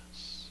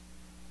Jesus,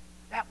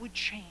 that would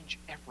change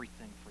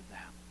everything for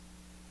them.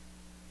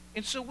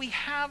 And so we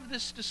have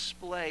this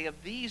display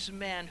of these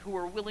men who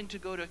are willing to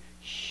go to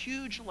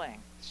huge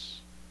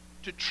lengths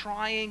to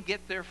try and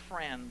get their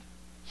friend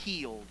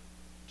healed,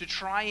 to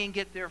try and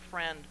get their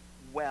friend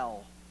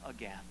well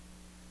again.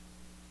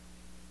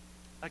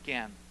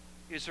 Again,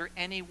 is there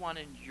anyone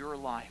in your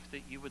life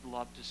that you would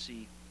love to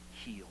see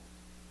healed?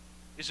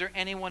 Is there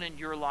anyone in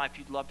your life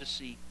you'd love to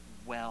see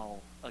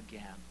well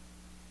again?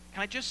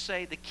 Can I just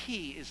say the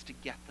key is to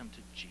get them to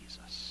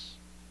Jesus.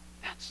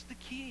 That's the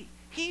key.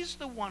 He's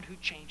the one who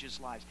changes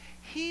lives.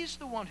 He's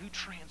the one who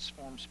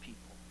transforms people.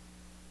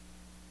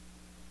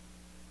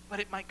 But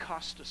it might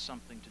cost us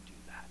something to do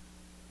that.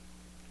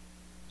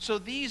 So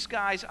these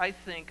guys, I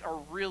think, are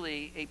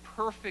really a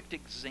perfect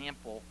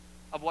example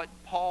of what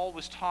Paul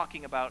was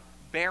talking about,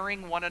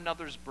 bearing one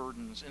another's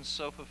burdens and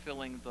so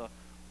fulfilling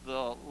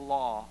the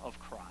law of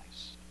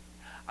Christ.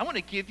 I want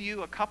to give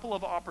you a couple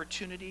of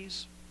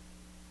opportunities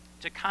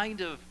to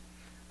kind of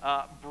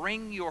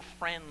bring your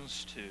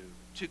friends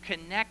to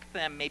connect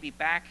them maybe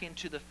back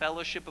into the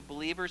fellowship of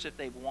believers if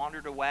they've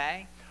wandered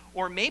away,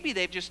 Or maybe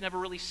they've just never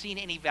really seen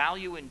any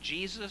value in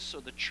Jesus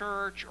or the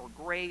church or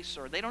grace,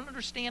 or they don't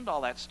understand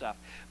all that stuff.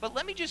 But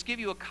let me just give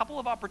you a couple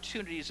of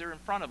opportunities that are in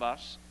front of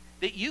us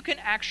that you can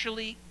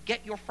actually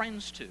get your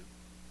friends to.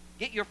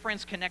 Get your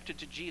friends connected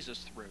to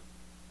Jesus through.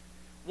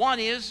 One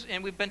is,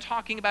 and we've been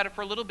talking about it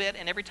for a little bit,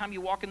 and every time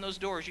you walk in those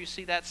doors, you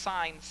see that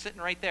sign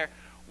sitting right there.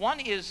 One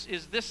is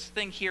this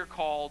thing here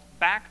called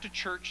Back to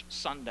Church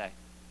Sunday,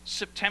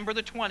 September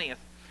the 20th.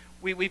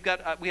 We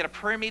had a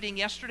prayer meeting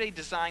yesterday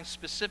designed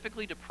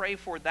specifically to pray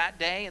for that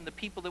day and the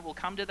people that will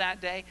come to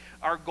that day.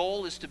 Our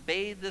goal is to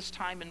bathe this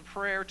time in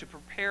prayer, to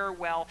prepare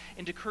well,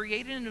 and to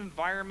create an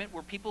environment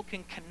where people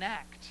can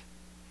connect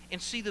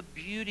and see the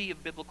beauty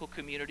of biblical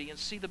community and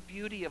see the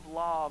beauty of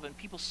love and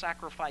people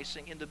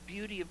sacrificing and the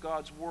beauty of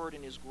God's word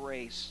and his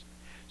grace.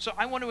 So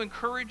I want to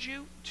encourage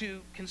you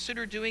to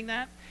consider doing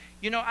that.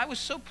 You know, I was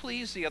so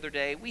pleased the other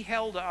day. We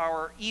held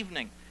our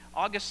evening,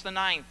 August the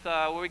 9th,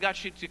 where we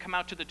got you to come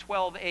out to the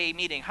 12A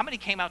meeting. How many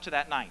came out to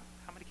that night?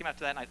 How many came out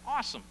to that night?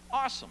 Awesome,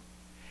 awesome.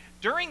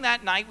 During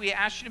that night, we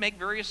asked you to make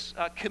various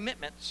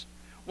commitments.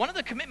 One of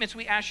the commitments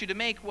we asked you to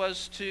make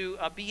was to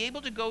be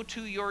able to go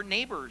to your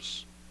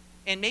neighbors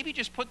and maybe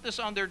just put this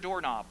on their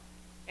doorknob,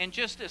 and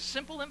just a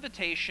simple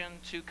invitation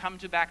to come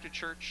to Back to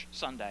Church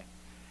Sunday.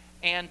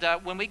 And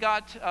when we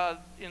got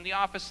in the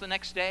office the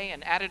next day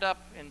and added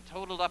up and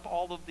totaled up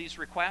all of these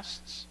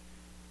requests,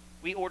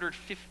 we ordered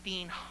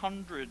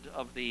 1,500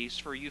 of these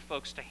for you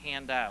folks to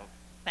hand out.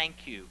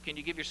 Thank you. Can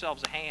you give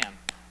yourselves a hand?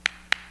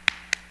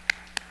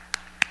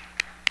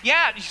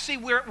 Yeah, you see,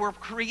 we're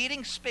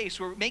creating space.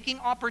 We're making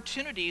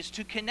opportunities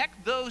to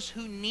connect those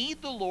who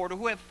need the Lord or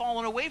who have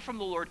fallen away from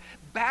the Lord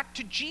back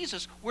to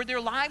Jesus, where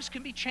their lives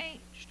can be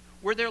changed,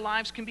 where their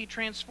lives can be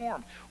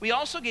transformed. We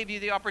also gave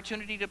you the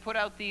opportunity to put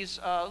out these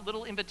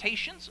little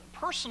invitations,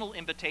 personal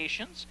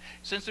invitations.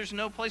 Since there's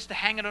no place to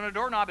hang it on a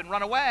doorknob and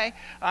run away,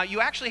 you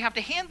actually have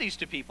to hand these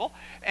to people.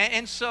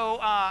 And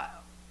so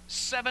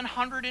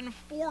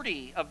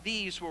 740 of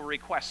these were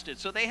requested.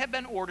 So they have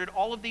been ordered.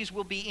 All of these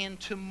will be in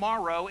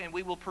tomorrow, and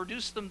we will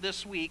produce them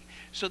this week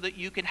so that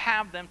you can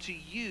have them to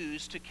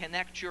use to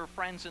connect your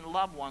friends and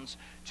loved ones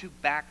to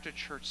Back to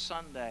Church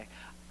Sunday.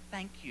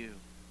 Thank you.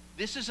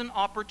 This is an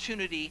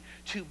opportunity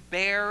to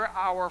bear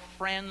our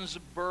friends'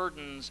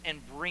 burdens and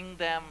bring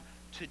them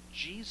to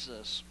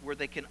Jesus, where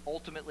they can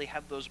ultimately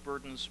have those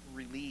burdens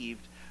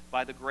relieved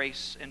by the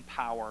grace and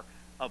power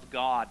of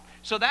God.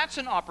 So that's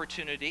an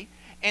opportunity.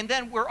 And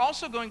then we're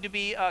also going to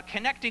be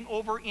connecting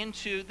over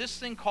into this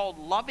thing called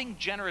Loving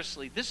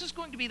Generously. This is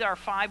going to be our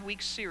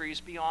 5-week series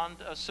beyond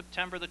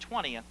September the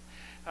 20th.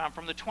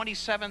 From the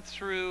 27th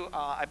through,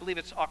 I believe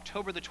it's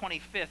October the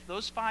 25th,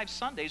 those 5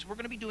 Sundays, we're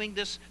going to be doing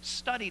this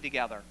study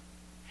together.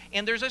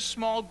 And there's a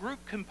small group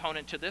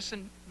component to this,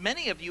 and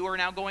many of you are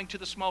now going to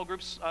the small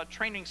groups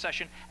training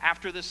session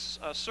after this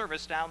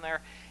service down there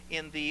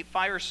in the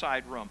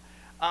fireside room.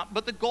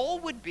 But the goal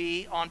would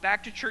be on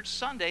Back to Church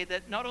Sunday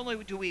that not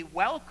only do we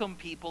welcome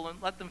people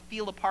and let them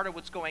feel a part of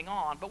what's going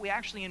on, but we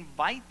actually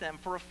invite them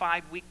for a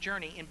 5-week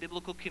journey in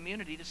biblical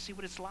community to see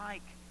what it's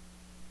like,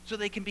 so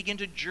they can begin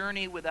to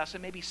journey with us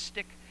and maybe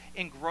stick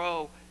and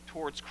grow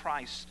towards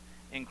Christ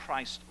in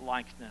Christ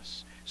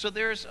likeness. So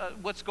there's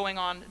what's going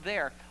on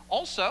there.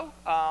 Also,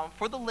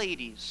 for the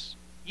ladies,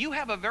 you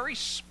have a very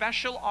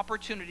special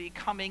opportunity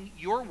coming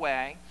your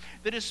way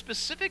that is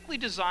specifically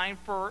designed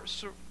for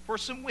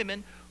some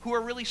women who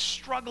are really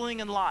struggling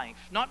in life,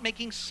 not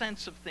making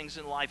sense of things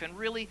in life, and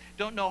really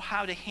don't know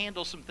how to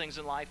handle some things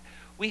in life.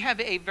 We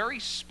have a very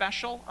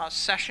special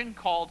session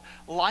called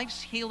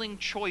Life's Healing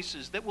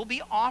Choices that will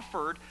be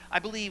offered, I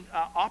believe,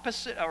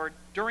 opposite or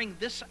during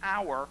this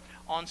hour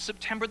on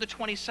September the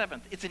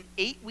 27th. It's an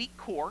 8-week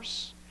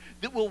course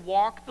that will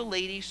walk the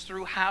ladies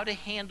through how to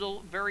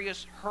handle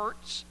various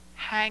hurts,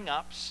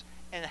 hang-ups,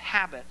 and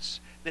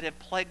habits that have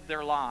plagued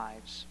their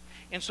lives.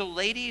 And so,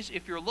 ladies,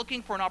 if you're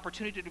looking for an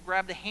opportunity to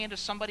grab the hand of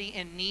somebody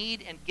in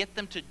need and get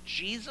them to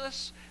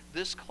Jesus,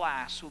 this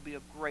class will be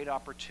a great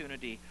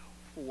opportunity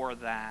for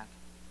that.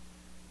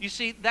 You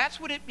see, that's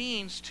what it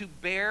means to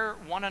bear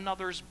one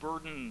another's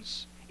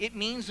burdens. It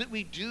means that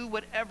we do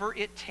whatever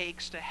it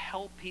takes to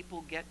help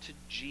people get to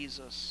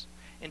Jesus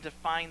and to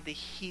find the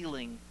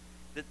healing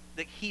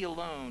that he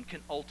alone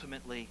can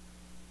ultimately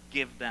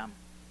give them.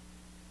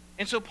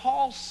 And so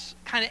Paul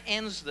kind of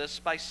ends this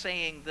by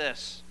saying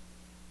this: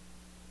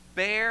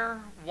 bear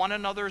one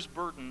another's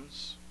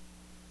burdens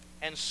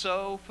and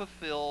so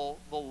fulfill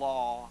the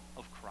law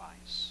of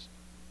Christ.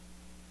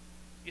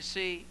 You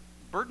see,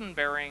 burden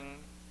bearing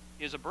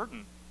is a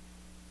burden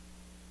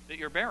that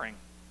you're bearing.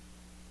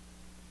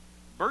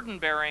 Burden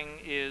bearing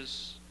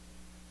is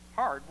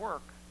hard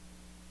work.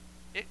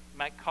 It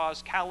might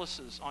cause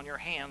calluses on your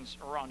hands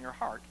or on your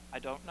heart. I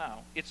don't know.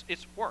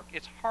 It's work.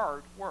 It's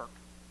hard work.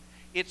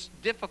 It's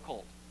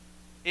difficult.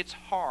 It's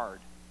hard.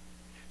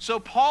 So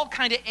Paul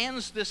kind of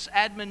ends this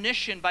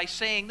admonition by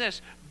saying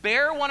this: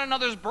 bear one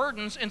another's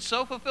burdens and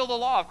so fulfill the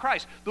law of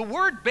Christ. The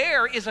word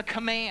bear is a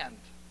command.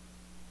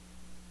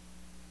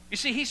 You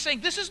see, he's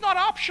saying this is not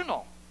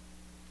optional.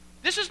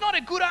 This is not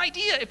a good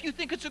idea if you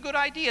think it's a good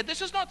idea.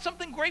 This is not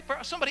something great for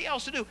somebody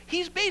else to do.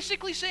 He's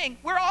basically saying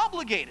we're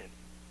obligated.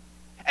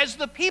 As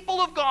the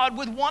people of God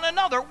with one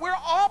another, we're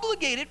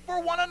obligated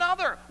for one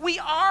another. We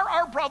are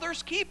our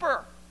brother's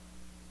keeper.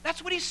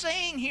 That's what he's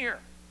saying here.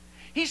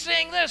 He's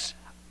saying this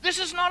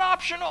is not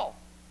optional.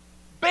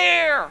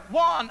 Bear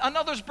one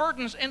another's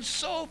burdens and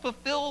so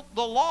fulfill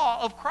the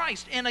law of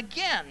Christ. And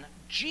again,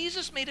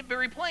 Jesus made it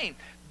very plain.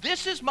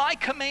 This is my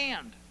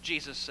command,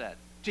 Jesus said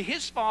to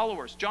his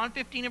followers. John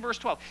 15 and verse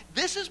 12.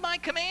 This is my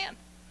command,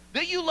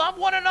 that you love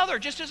one another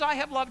just as I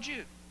have loved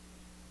you.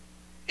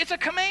 It's a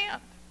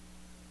command.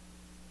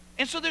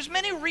 And so there's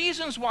many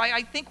reasons why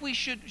I think we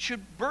should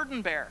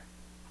burden bear.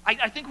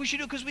 I think we should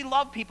do it because we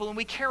love people and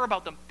we care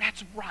about them.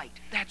 That's right.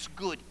 That's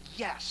good.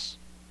 Yes.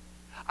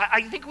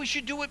 I think we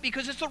should do it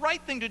because it's the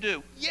right thing to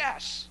do.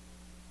 Yes.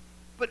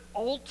 But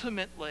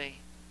ultimately,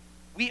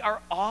 we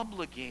are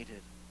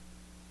obligated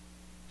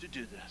to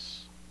do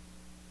this.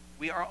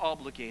 We are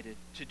obligated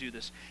to do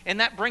this. And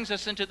that brings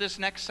us into this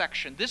next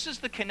section. This is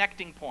the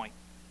connecting point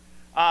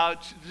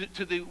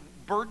to the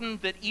burden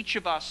that each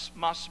of us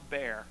must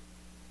bear.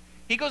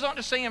 He goes on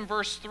to say in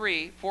verse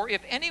 3, for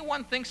if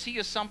anyone thinks he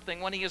is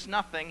something when he is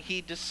nothing, he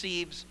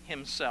deceives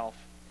himself.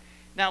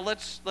 Now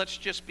let's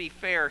just be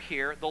fair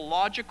here. The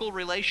logical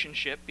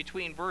relationship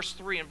between verse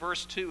 3 and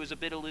verse 2 is a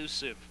bit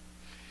elusive.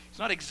 It's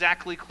not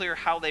exactly clear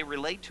how they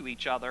relate to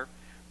each other,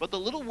 but the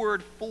little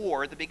word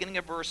for at the beginning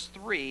of verse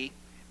 3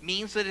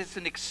 means that it's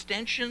an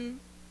extension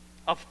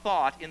of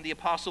thought in the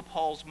Apostle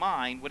Paul's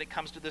mind when it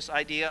comes to this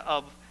idea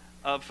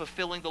of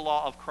fulfilling the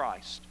law of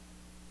Christ,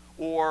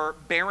 or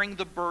bearing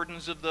the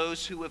burdens of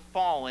those who have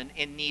fallen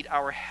and need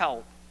our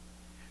help.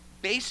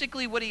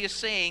 Basically what he is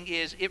saying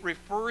is it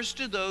refers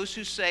to those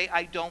who say,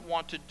 I don't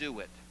want to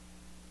do it.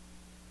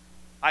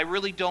 I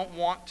really don't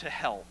want to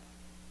help.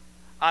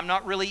 I'm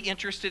not really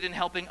interested in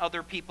helping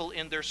other people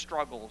in their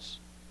struggles.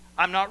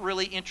 I'm not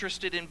really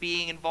interested in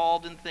being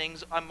involved in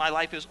things. My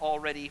life is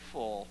already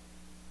full.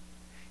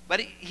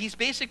 But he's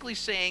basically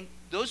saying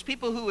those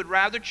people who would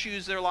rather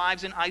choose their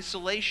lives in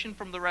isolation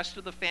from the rest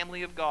of the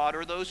family of God,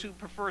 or those who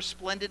prefer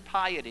splendid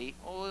piety,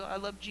 oh, I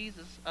love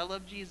Jesus, I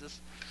love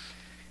Jesus,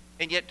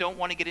 and yet don't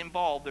want to get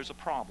involved, there's a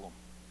problem.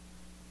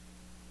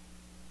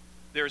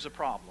 There's a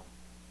problem.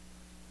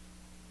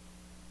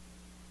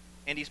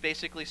 And he's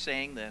basically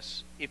saying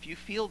this: if you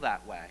feel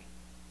that way,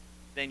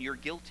 then you're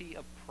guilty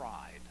of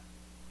pride,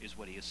 is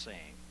what he is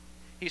saying.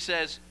 He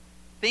says,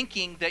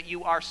 thinking that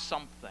you are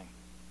something.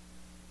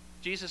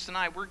 Jesus and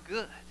I, we're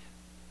good.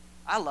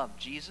 I love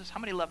Jesus. How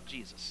many love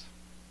Jesus?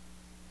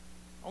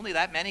 Only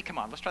that many? Come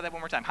on, let's try that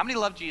one more time. How many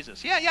love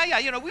Jesus? Yeah.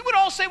 You know, we would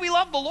all say we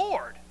love the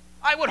Lord.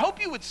 I would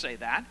hope you would say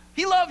that.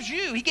 He loves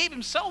you. He gave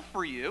himself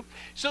for you.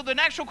 So the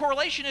natural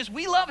correlation is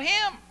we love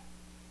him.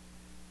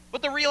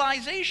 But the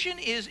realization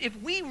is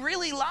if we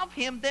really love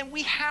him, then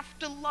we have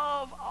to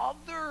love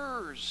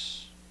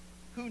others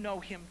who know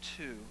him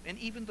too, and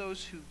even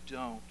those who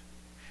don't.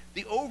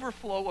 The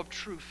overflow of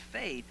true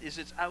faith is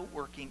its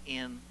outworking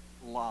in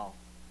love,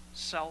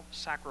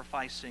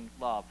 self-sacrificing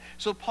love.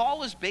 So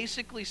Paul is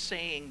basically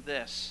saying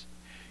this: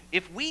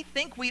 if we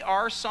think we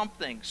are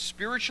something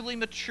spiritually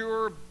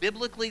mature,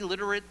 biblically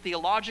literate,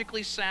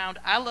 theologically sound,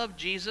 I love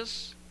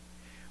Jesus,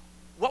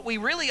 what we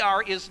really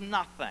are is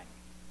nothing.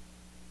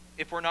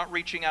 If we're not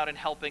reaching out and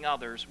helping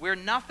others, we're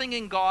nothing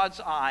in God's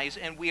eyes,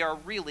 and we are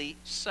really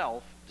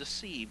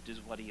self-deceived, is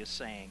what he is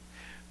saying.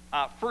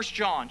 1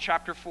 John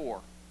chapter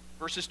 4,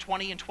 verses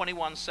 20 and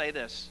 21 say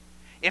this: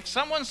 if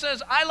someone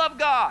says, I love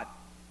God,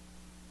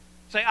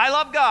 say, I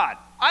love God.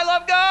 I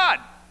love God.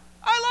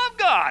 I love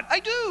God. I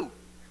do.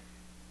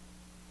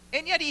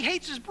 And yet he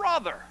hates his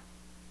brother.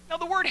 Now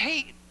the word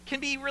hate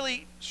can be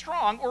really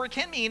strong, or it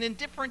can mean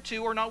indifferent to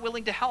or not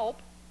willing to help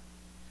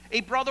a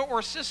brother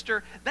or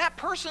sister. That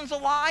person's a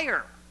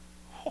liar.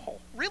 Oh,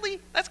 really?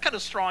 That's kind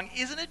of strong,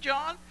 isn't it,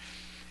 John?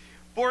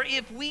 For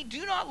if we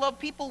do not love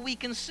people we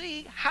can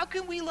see, how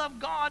can we love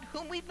God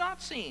whom we've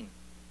not seen?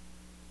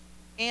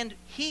 And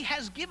he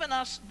has given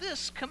us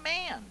this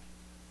command: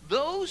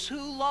 those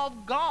who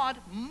love God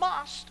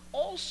must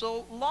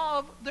also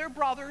love their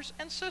brothers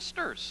and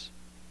sisters.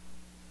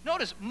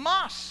 Notice,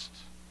 must.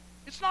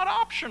 It's not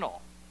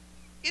optional.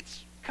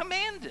 It's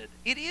commanded.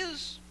 It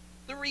is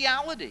the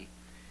reality.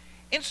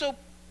 And so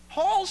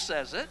Paul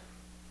says it,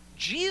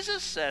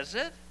 Jesus says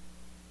it,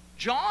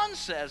 John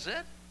says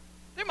it.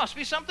 There must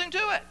be something to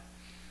it.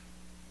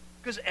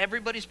 Because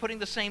everybody's putting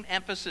the same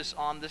emphasis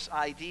on this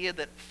idea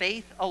that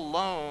faith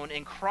alone,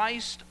 in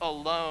Christ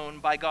alone,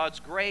 by God's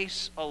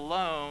grace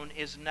alone,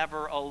 is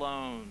never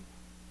alone.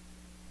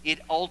 It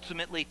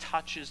ultimately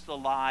touches the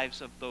lives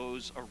of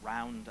those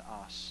around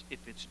us if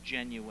it's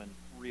genuine,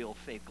 real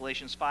faith.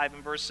 Galatians 5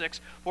 and verse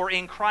 6, for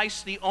in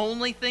Christ the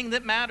only thing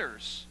that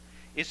matters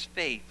is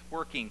faith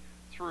working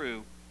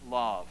through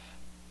love.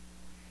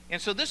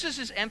 And so this is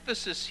his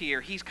emphasis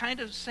here. He's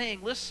kind of saying,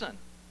 listen,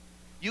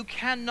 you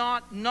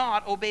cannot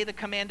not obey the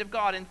command of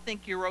God and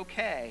think you're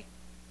okay.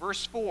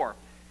 Verse 4,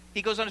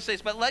 he goes on to say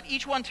this, but let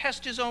each one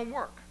test his own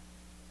work.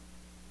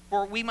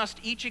 For we must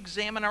each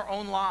examine our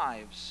own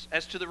lives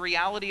as to the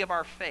reality of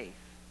our faith.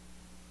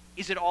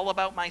 Is it all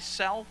about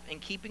myself and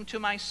keeping to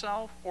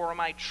myself, or am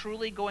I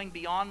truly going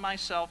beyond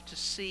myself to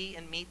see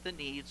and meet the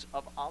needs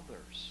of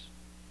others?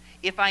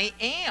 If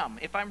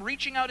I'm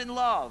reaching out in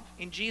love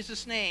in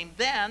Jesus' name,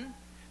 then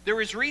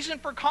there is reason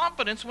for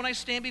confidence when I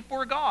stand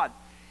before God.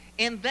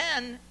 And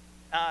then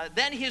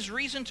his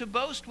reason to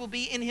boast will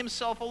be in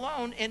himself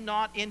alone and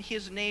not in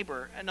his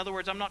neighbor. In other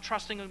words, I'm not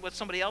trusting in what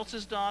somebody else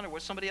has done or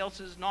what somebody else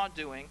is not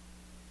doing,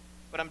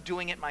 but I'm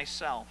doing it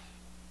myself.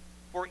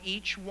 For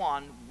each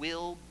one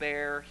will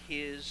bear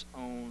his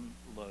own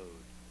load.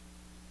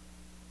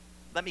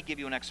 Let me give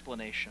you an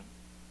explanation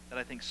that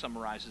I think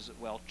summarizes it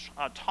well.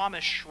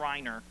 Thomas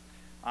Schreiner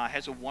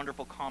has a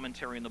wonderful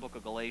commentary in the book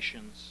of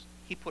Galatians.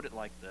 He put it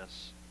like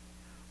this.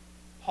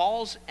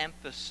 Paul's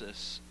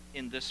emphasis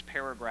in this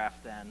paragraph,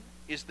 then,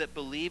 is that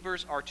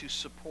believers are to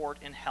support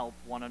and help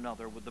one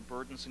another with the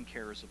burdens and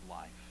cares of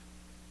life.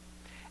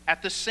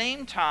 At the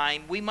same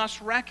time, we must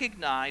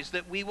recognize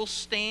that we will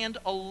stand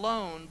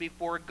alone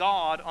before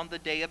God on the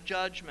day of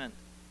judgment.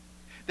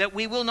 That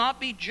we will not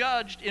be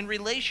judged in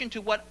relation to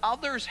what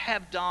others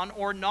have done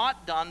or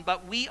not done,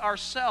 but we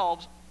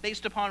ourselves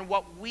based upon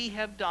what we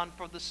have done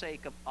for the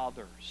sake of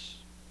others.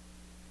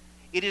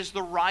 It is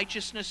the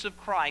righteousness of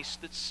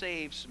Christ that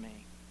saves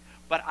me,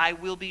 but I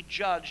will be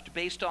judged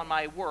based on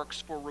my works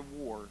for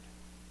reward.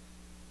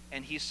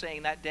 And he's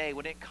saying that day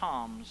when it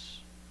comes,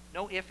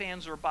 no ifs,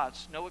 ands, or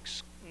buts, no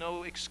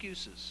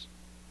excuses.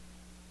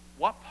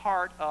 What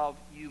part of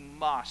you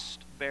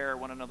must bear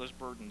one another's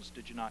burdens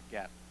did you not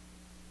get?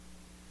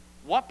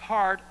 What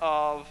part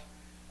of,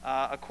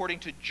 according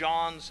to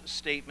John's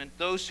statement,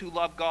 those who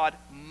love God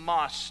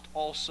must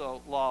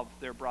also love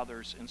their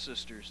brothers and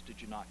sisters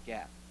did you not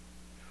get?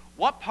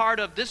 What part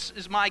of this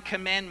is my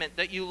commandment,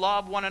 that you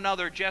love one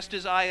another just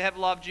as I have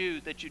loved you,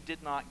 that you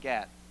did not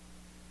get?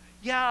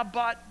 Yeah,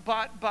 but,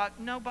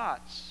 no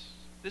buts.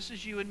 This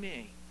is you and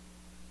me,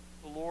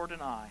 the Lord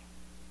and I.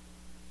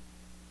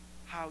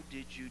 How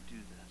did you do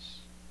this?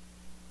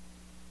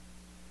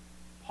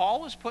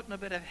 Paul is putting a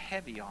bit of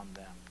heavy on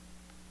them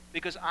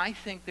because I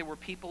think there were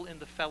people in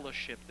the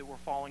fellowship that were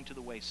falling to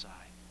the wayside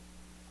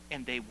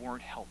and they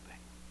weren't helping.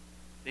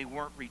 They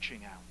weren't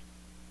reaching out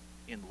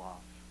in love.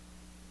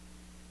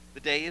 The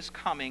day is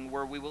coming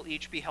where we will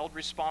each be held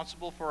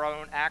responsible for our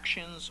own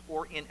actions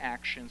or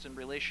inactions in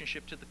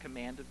relationship to the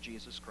command of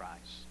Jesus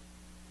Christ.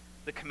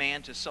 The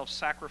command to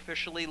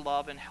self-sacrificially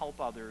love and help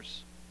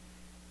others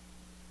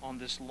on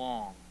this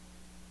long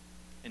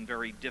and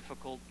very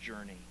difficult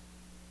journey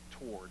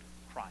toward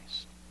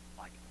Christ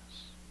likeness.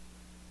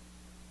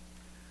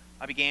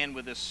 I began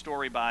with this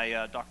story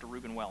by Dr.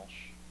 Reuben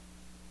Welsh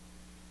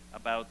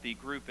about the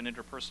group and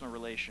interpersonal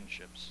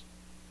relationships.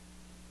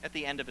 At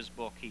the end of his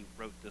book, he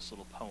wrote this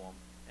little poem,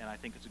 and I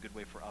think it's a good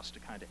way for us to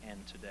kind of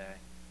end today.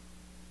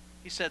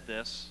 He said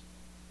this,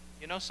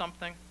 you know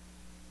something?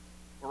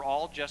 We're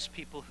all just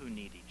people who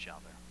need each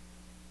other.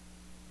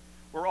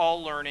 We're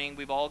all learning.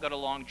 We've all got a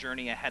long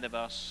journey ahead of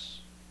us.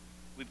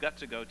 We've got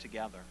to go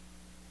together.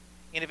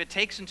 And if it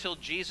takes until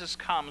Jesus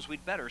comes,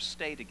 we'd better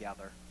stay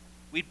together.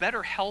 We'd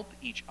better help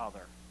each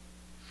other.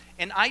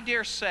 And I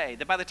dare say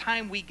that by the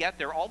time we get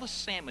there, all the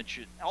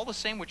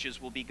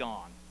sandwiches will be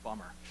gone.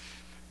 Bummer.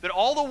 That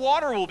all the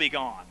water will be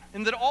gone,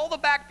 and that all the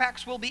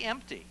backpacks will be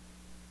empty.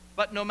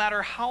 But no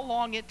matter how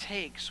long it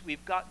takes,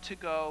 we've got to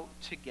go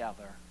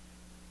together,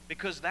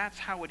 because that's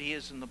how it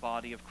is in the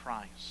body of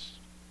Christ.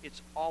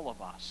 It's all of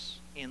us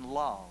in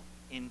love,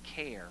 in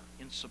care,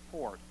 in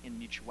support, in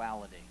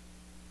mutuality.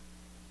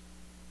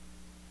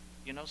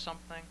 You know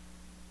something?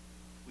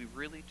 We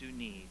really do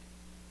need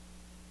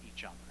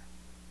each other.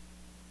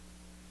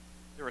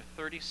 There are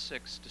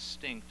 36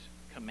 distinct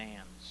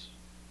commands,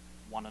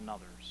 one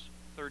another's.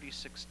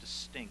 36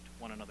 distinct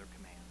one another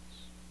commands.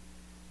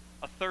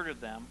 A third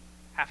of them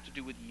have to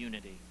do with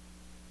unity.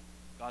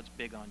 God's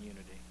big on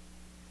unity.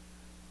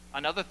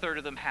 Another third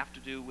of them have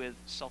to do with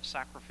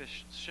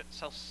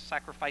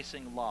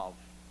self-sacrificing love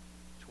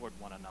toward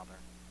one another.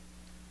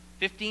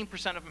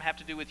 15% of them have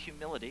to do with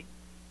humility.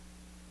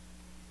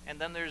 And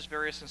then there's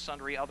various and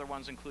sundry other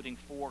ones, including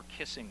 4,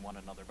 kissing one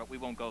another, but we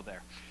won't go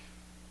there.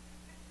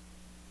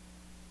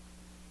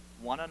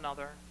 One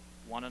another,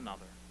 one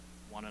another,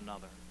 one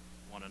another,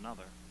 one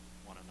another,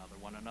 one another,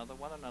 one another,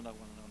 one another,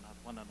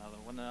 one another,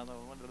 one another,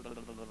 one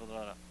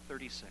another,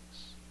 36.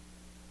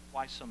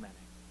 Why so many?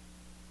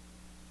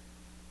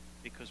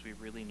 Because we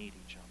really need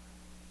each other.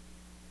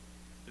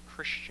 The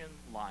Christian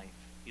life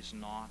is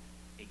not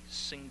a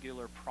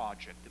singular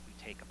project that we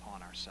take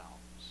upon ourselves.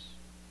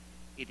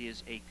 It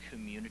is a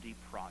community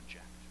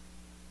project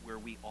where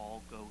we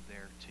all go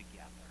there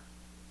together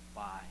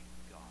by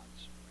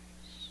God's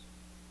grace.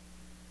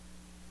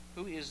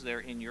 Who is there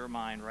in your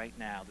mind right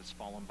now that's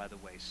fallen by the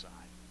wayside?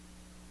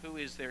 Who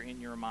is there in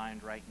your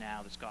mind right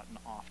now that's gotten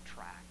off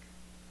track?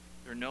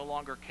 They're no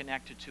longer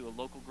connected to a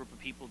local group of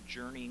people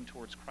journeying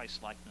towards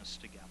Christ-likeness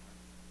together.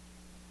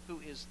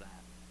 Who is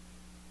that?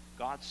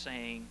 God's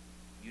saying,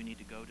 you need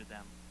to go to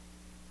them,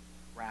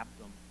 grab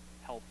them,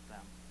 help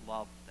them,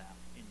 love them,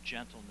 in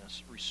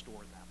gentleness, restore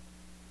them.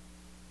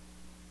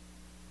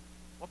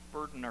 What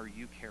burden are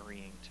you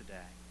carrying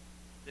today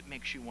that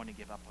makes you want to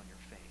give up on your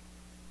faith?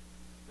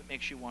 That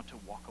makes you want to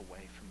walk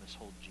away from this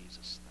whole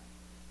Jesus thing?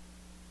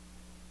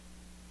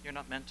 You're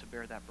not meant to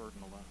bear that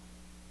burden alone.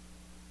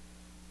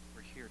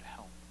 We're here to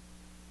help.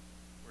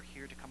 We're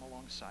here to come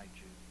alongside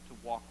you,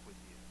 to walk with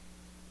you,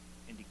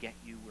 and to get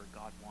you where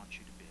God wants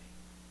you to be.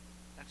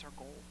 That's our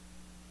goal.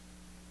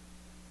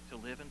 To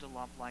live and to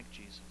love like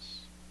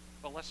Jesus.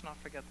 But let's not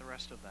forget the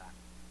rest of that.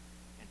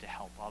 And to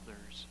help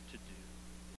others to do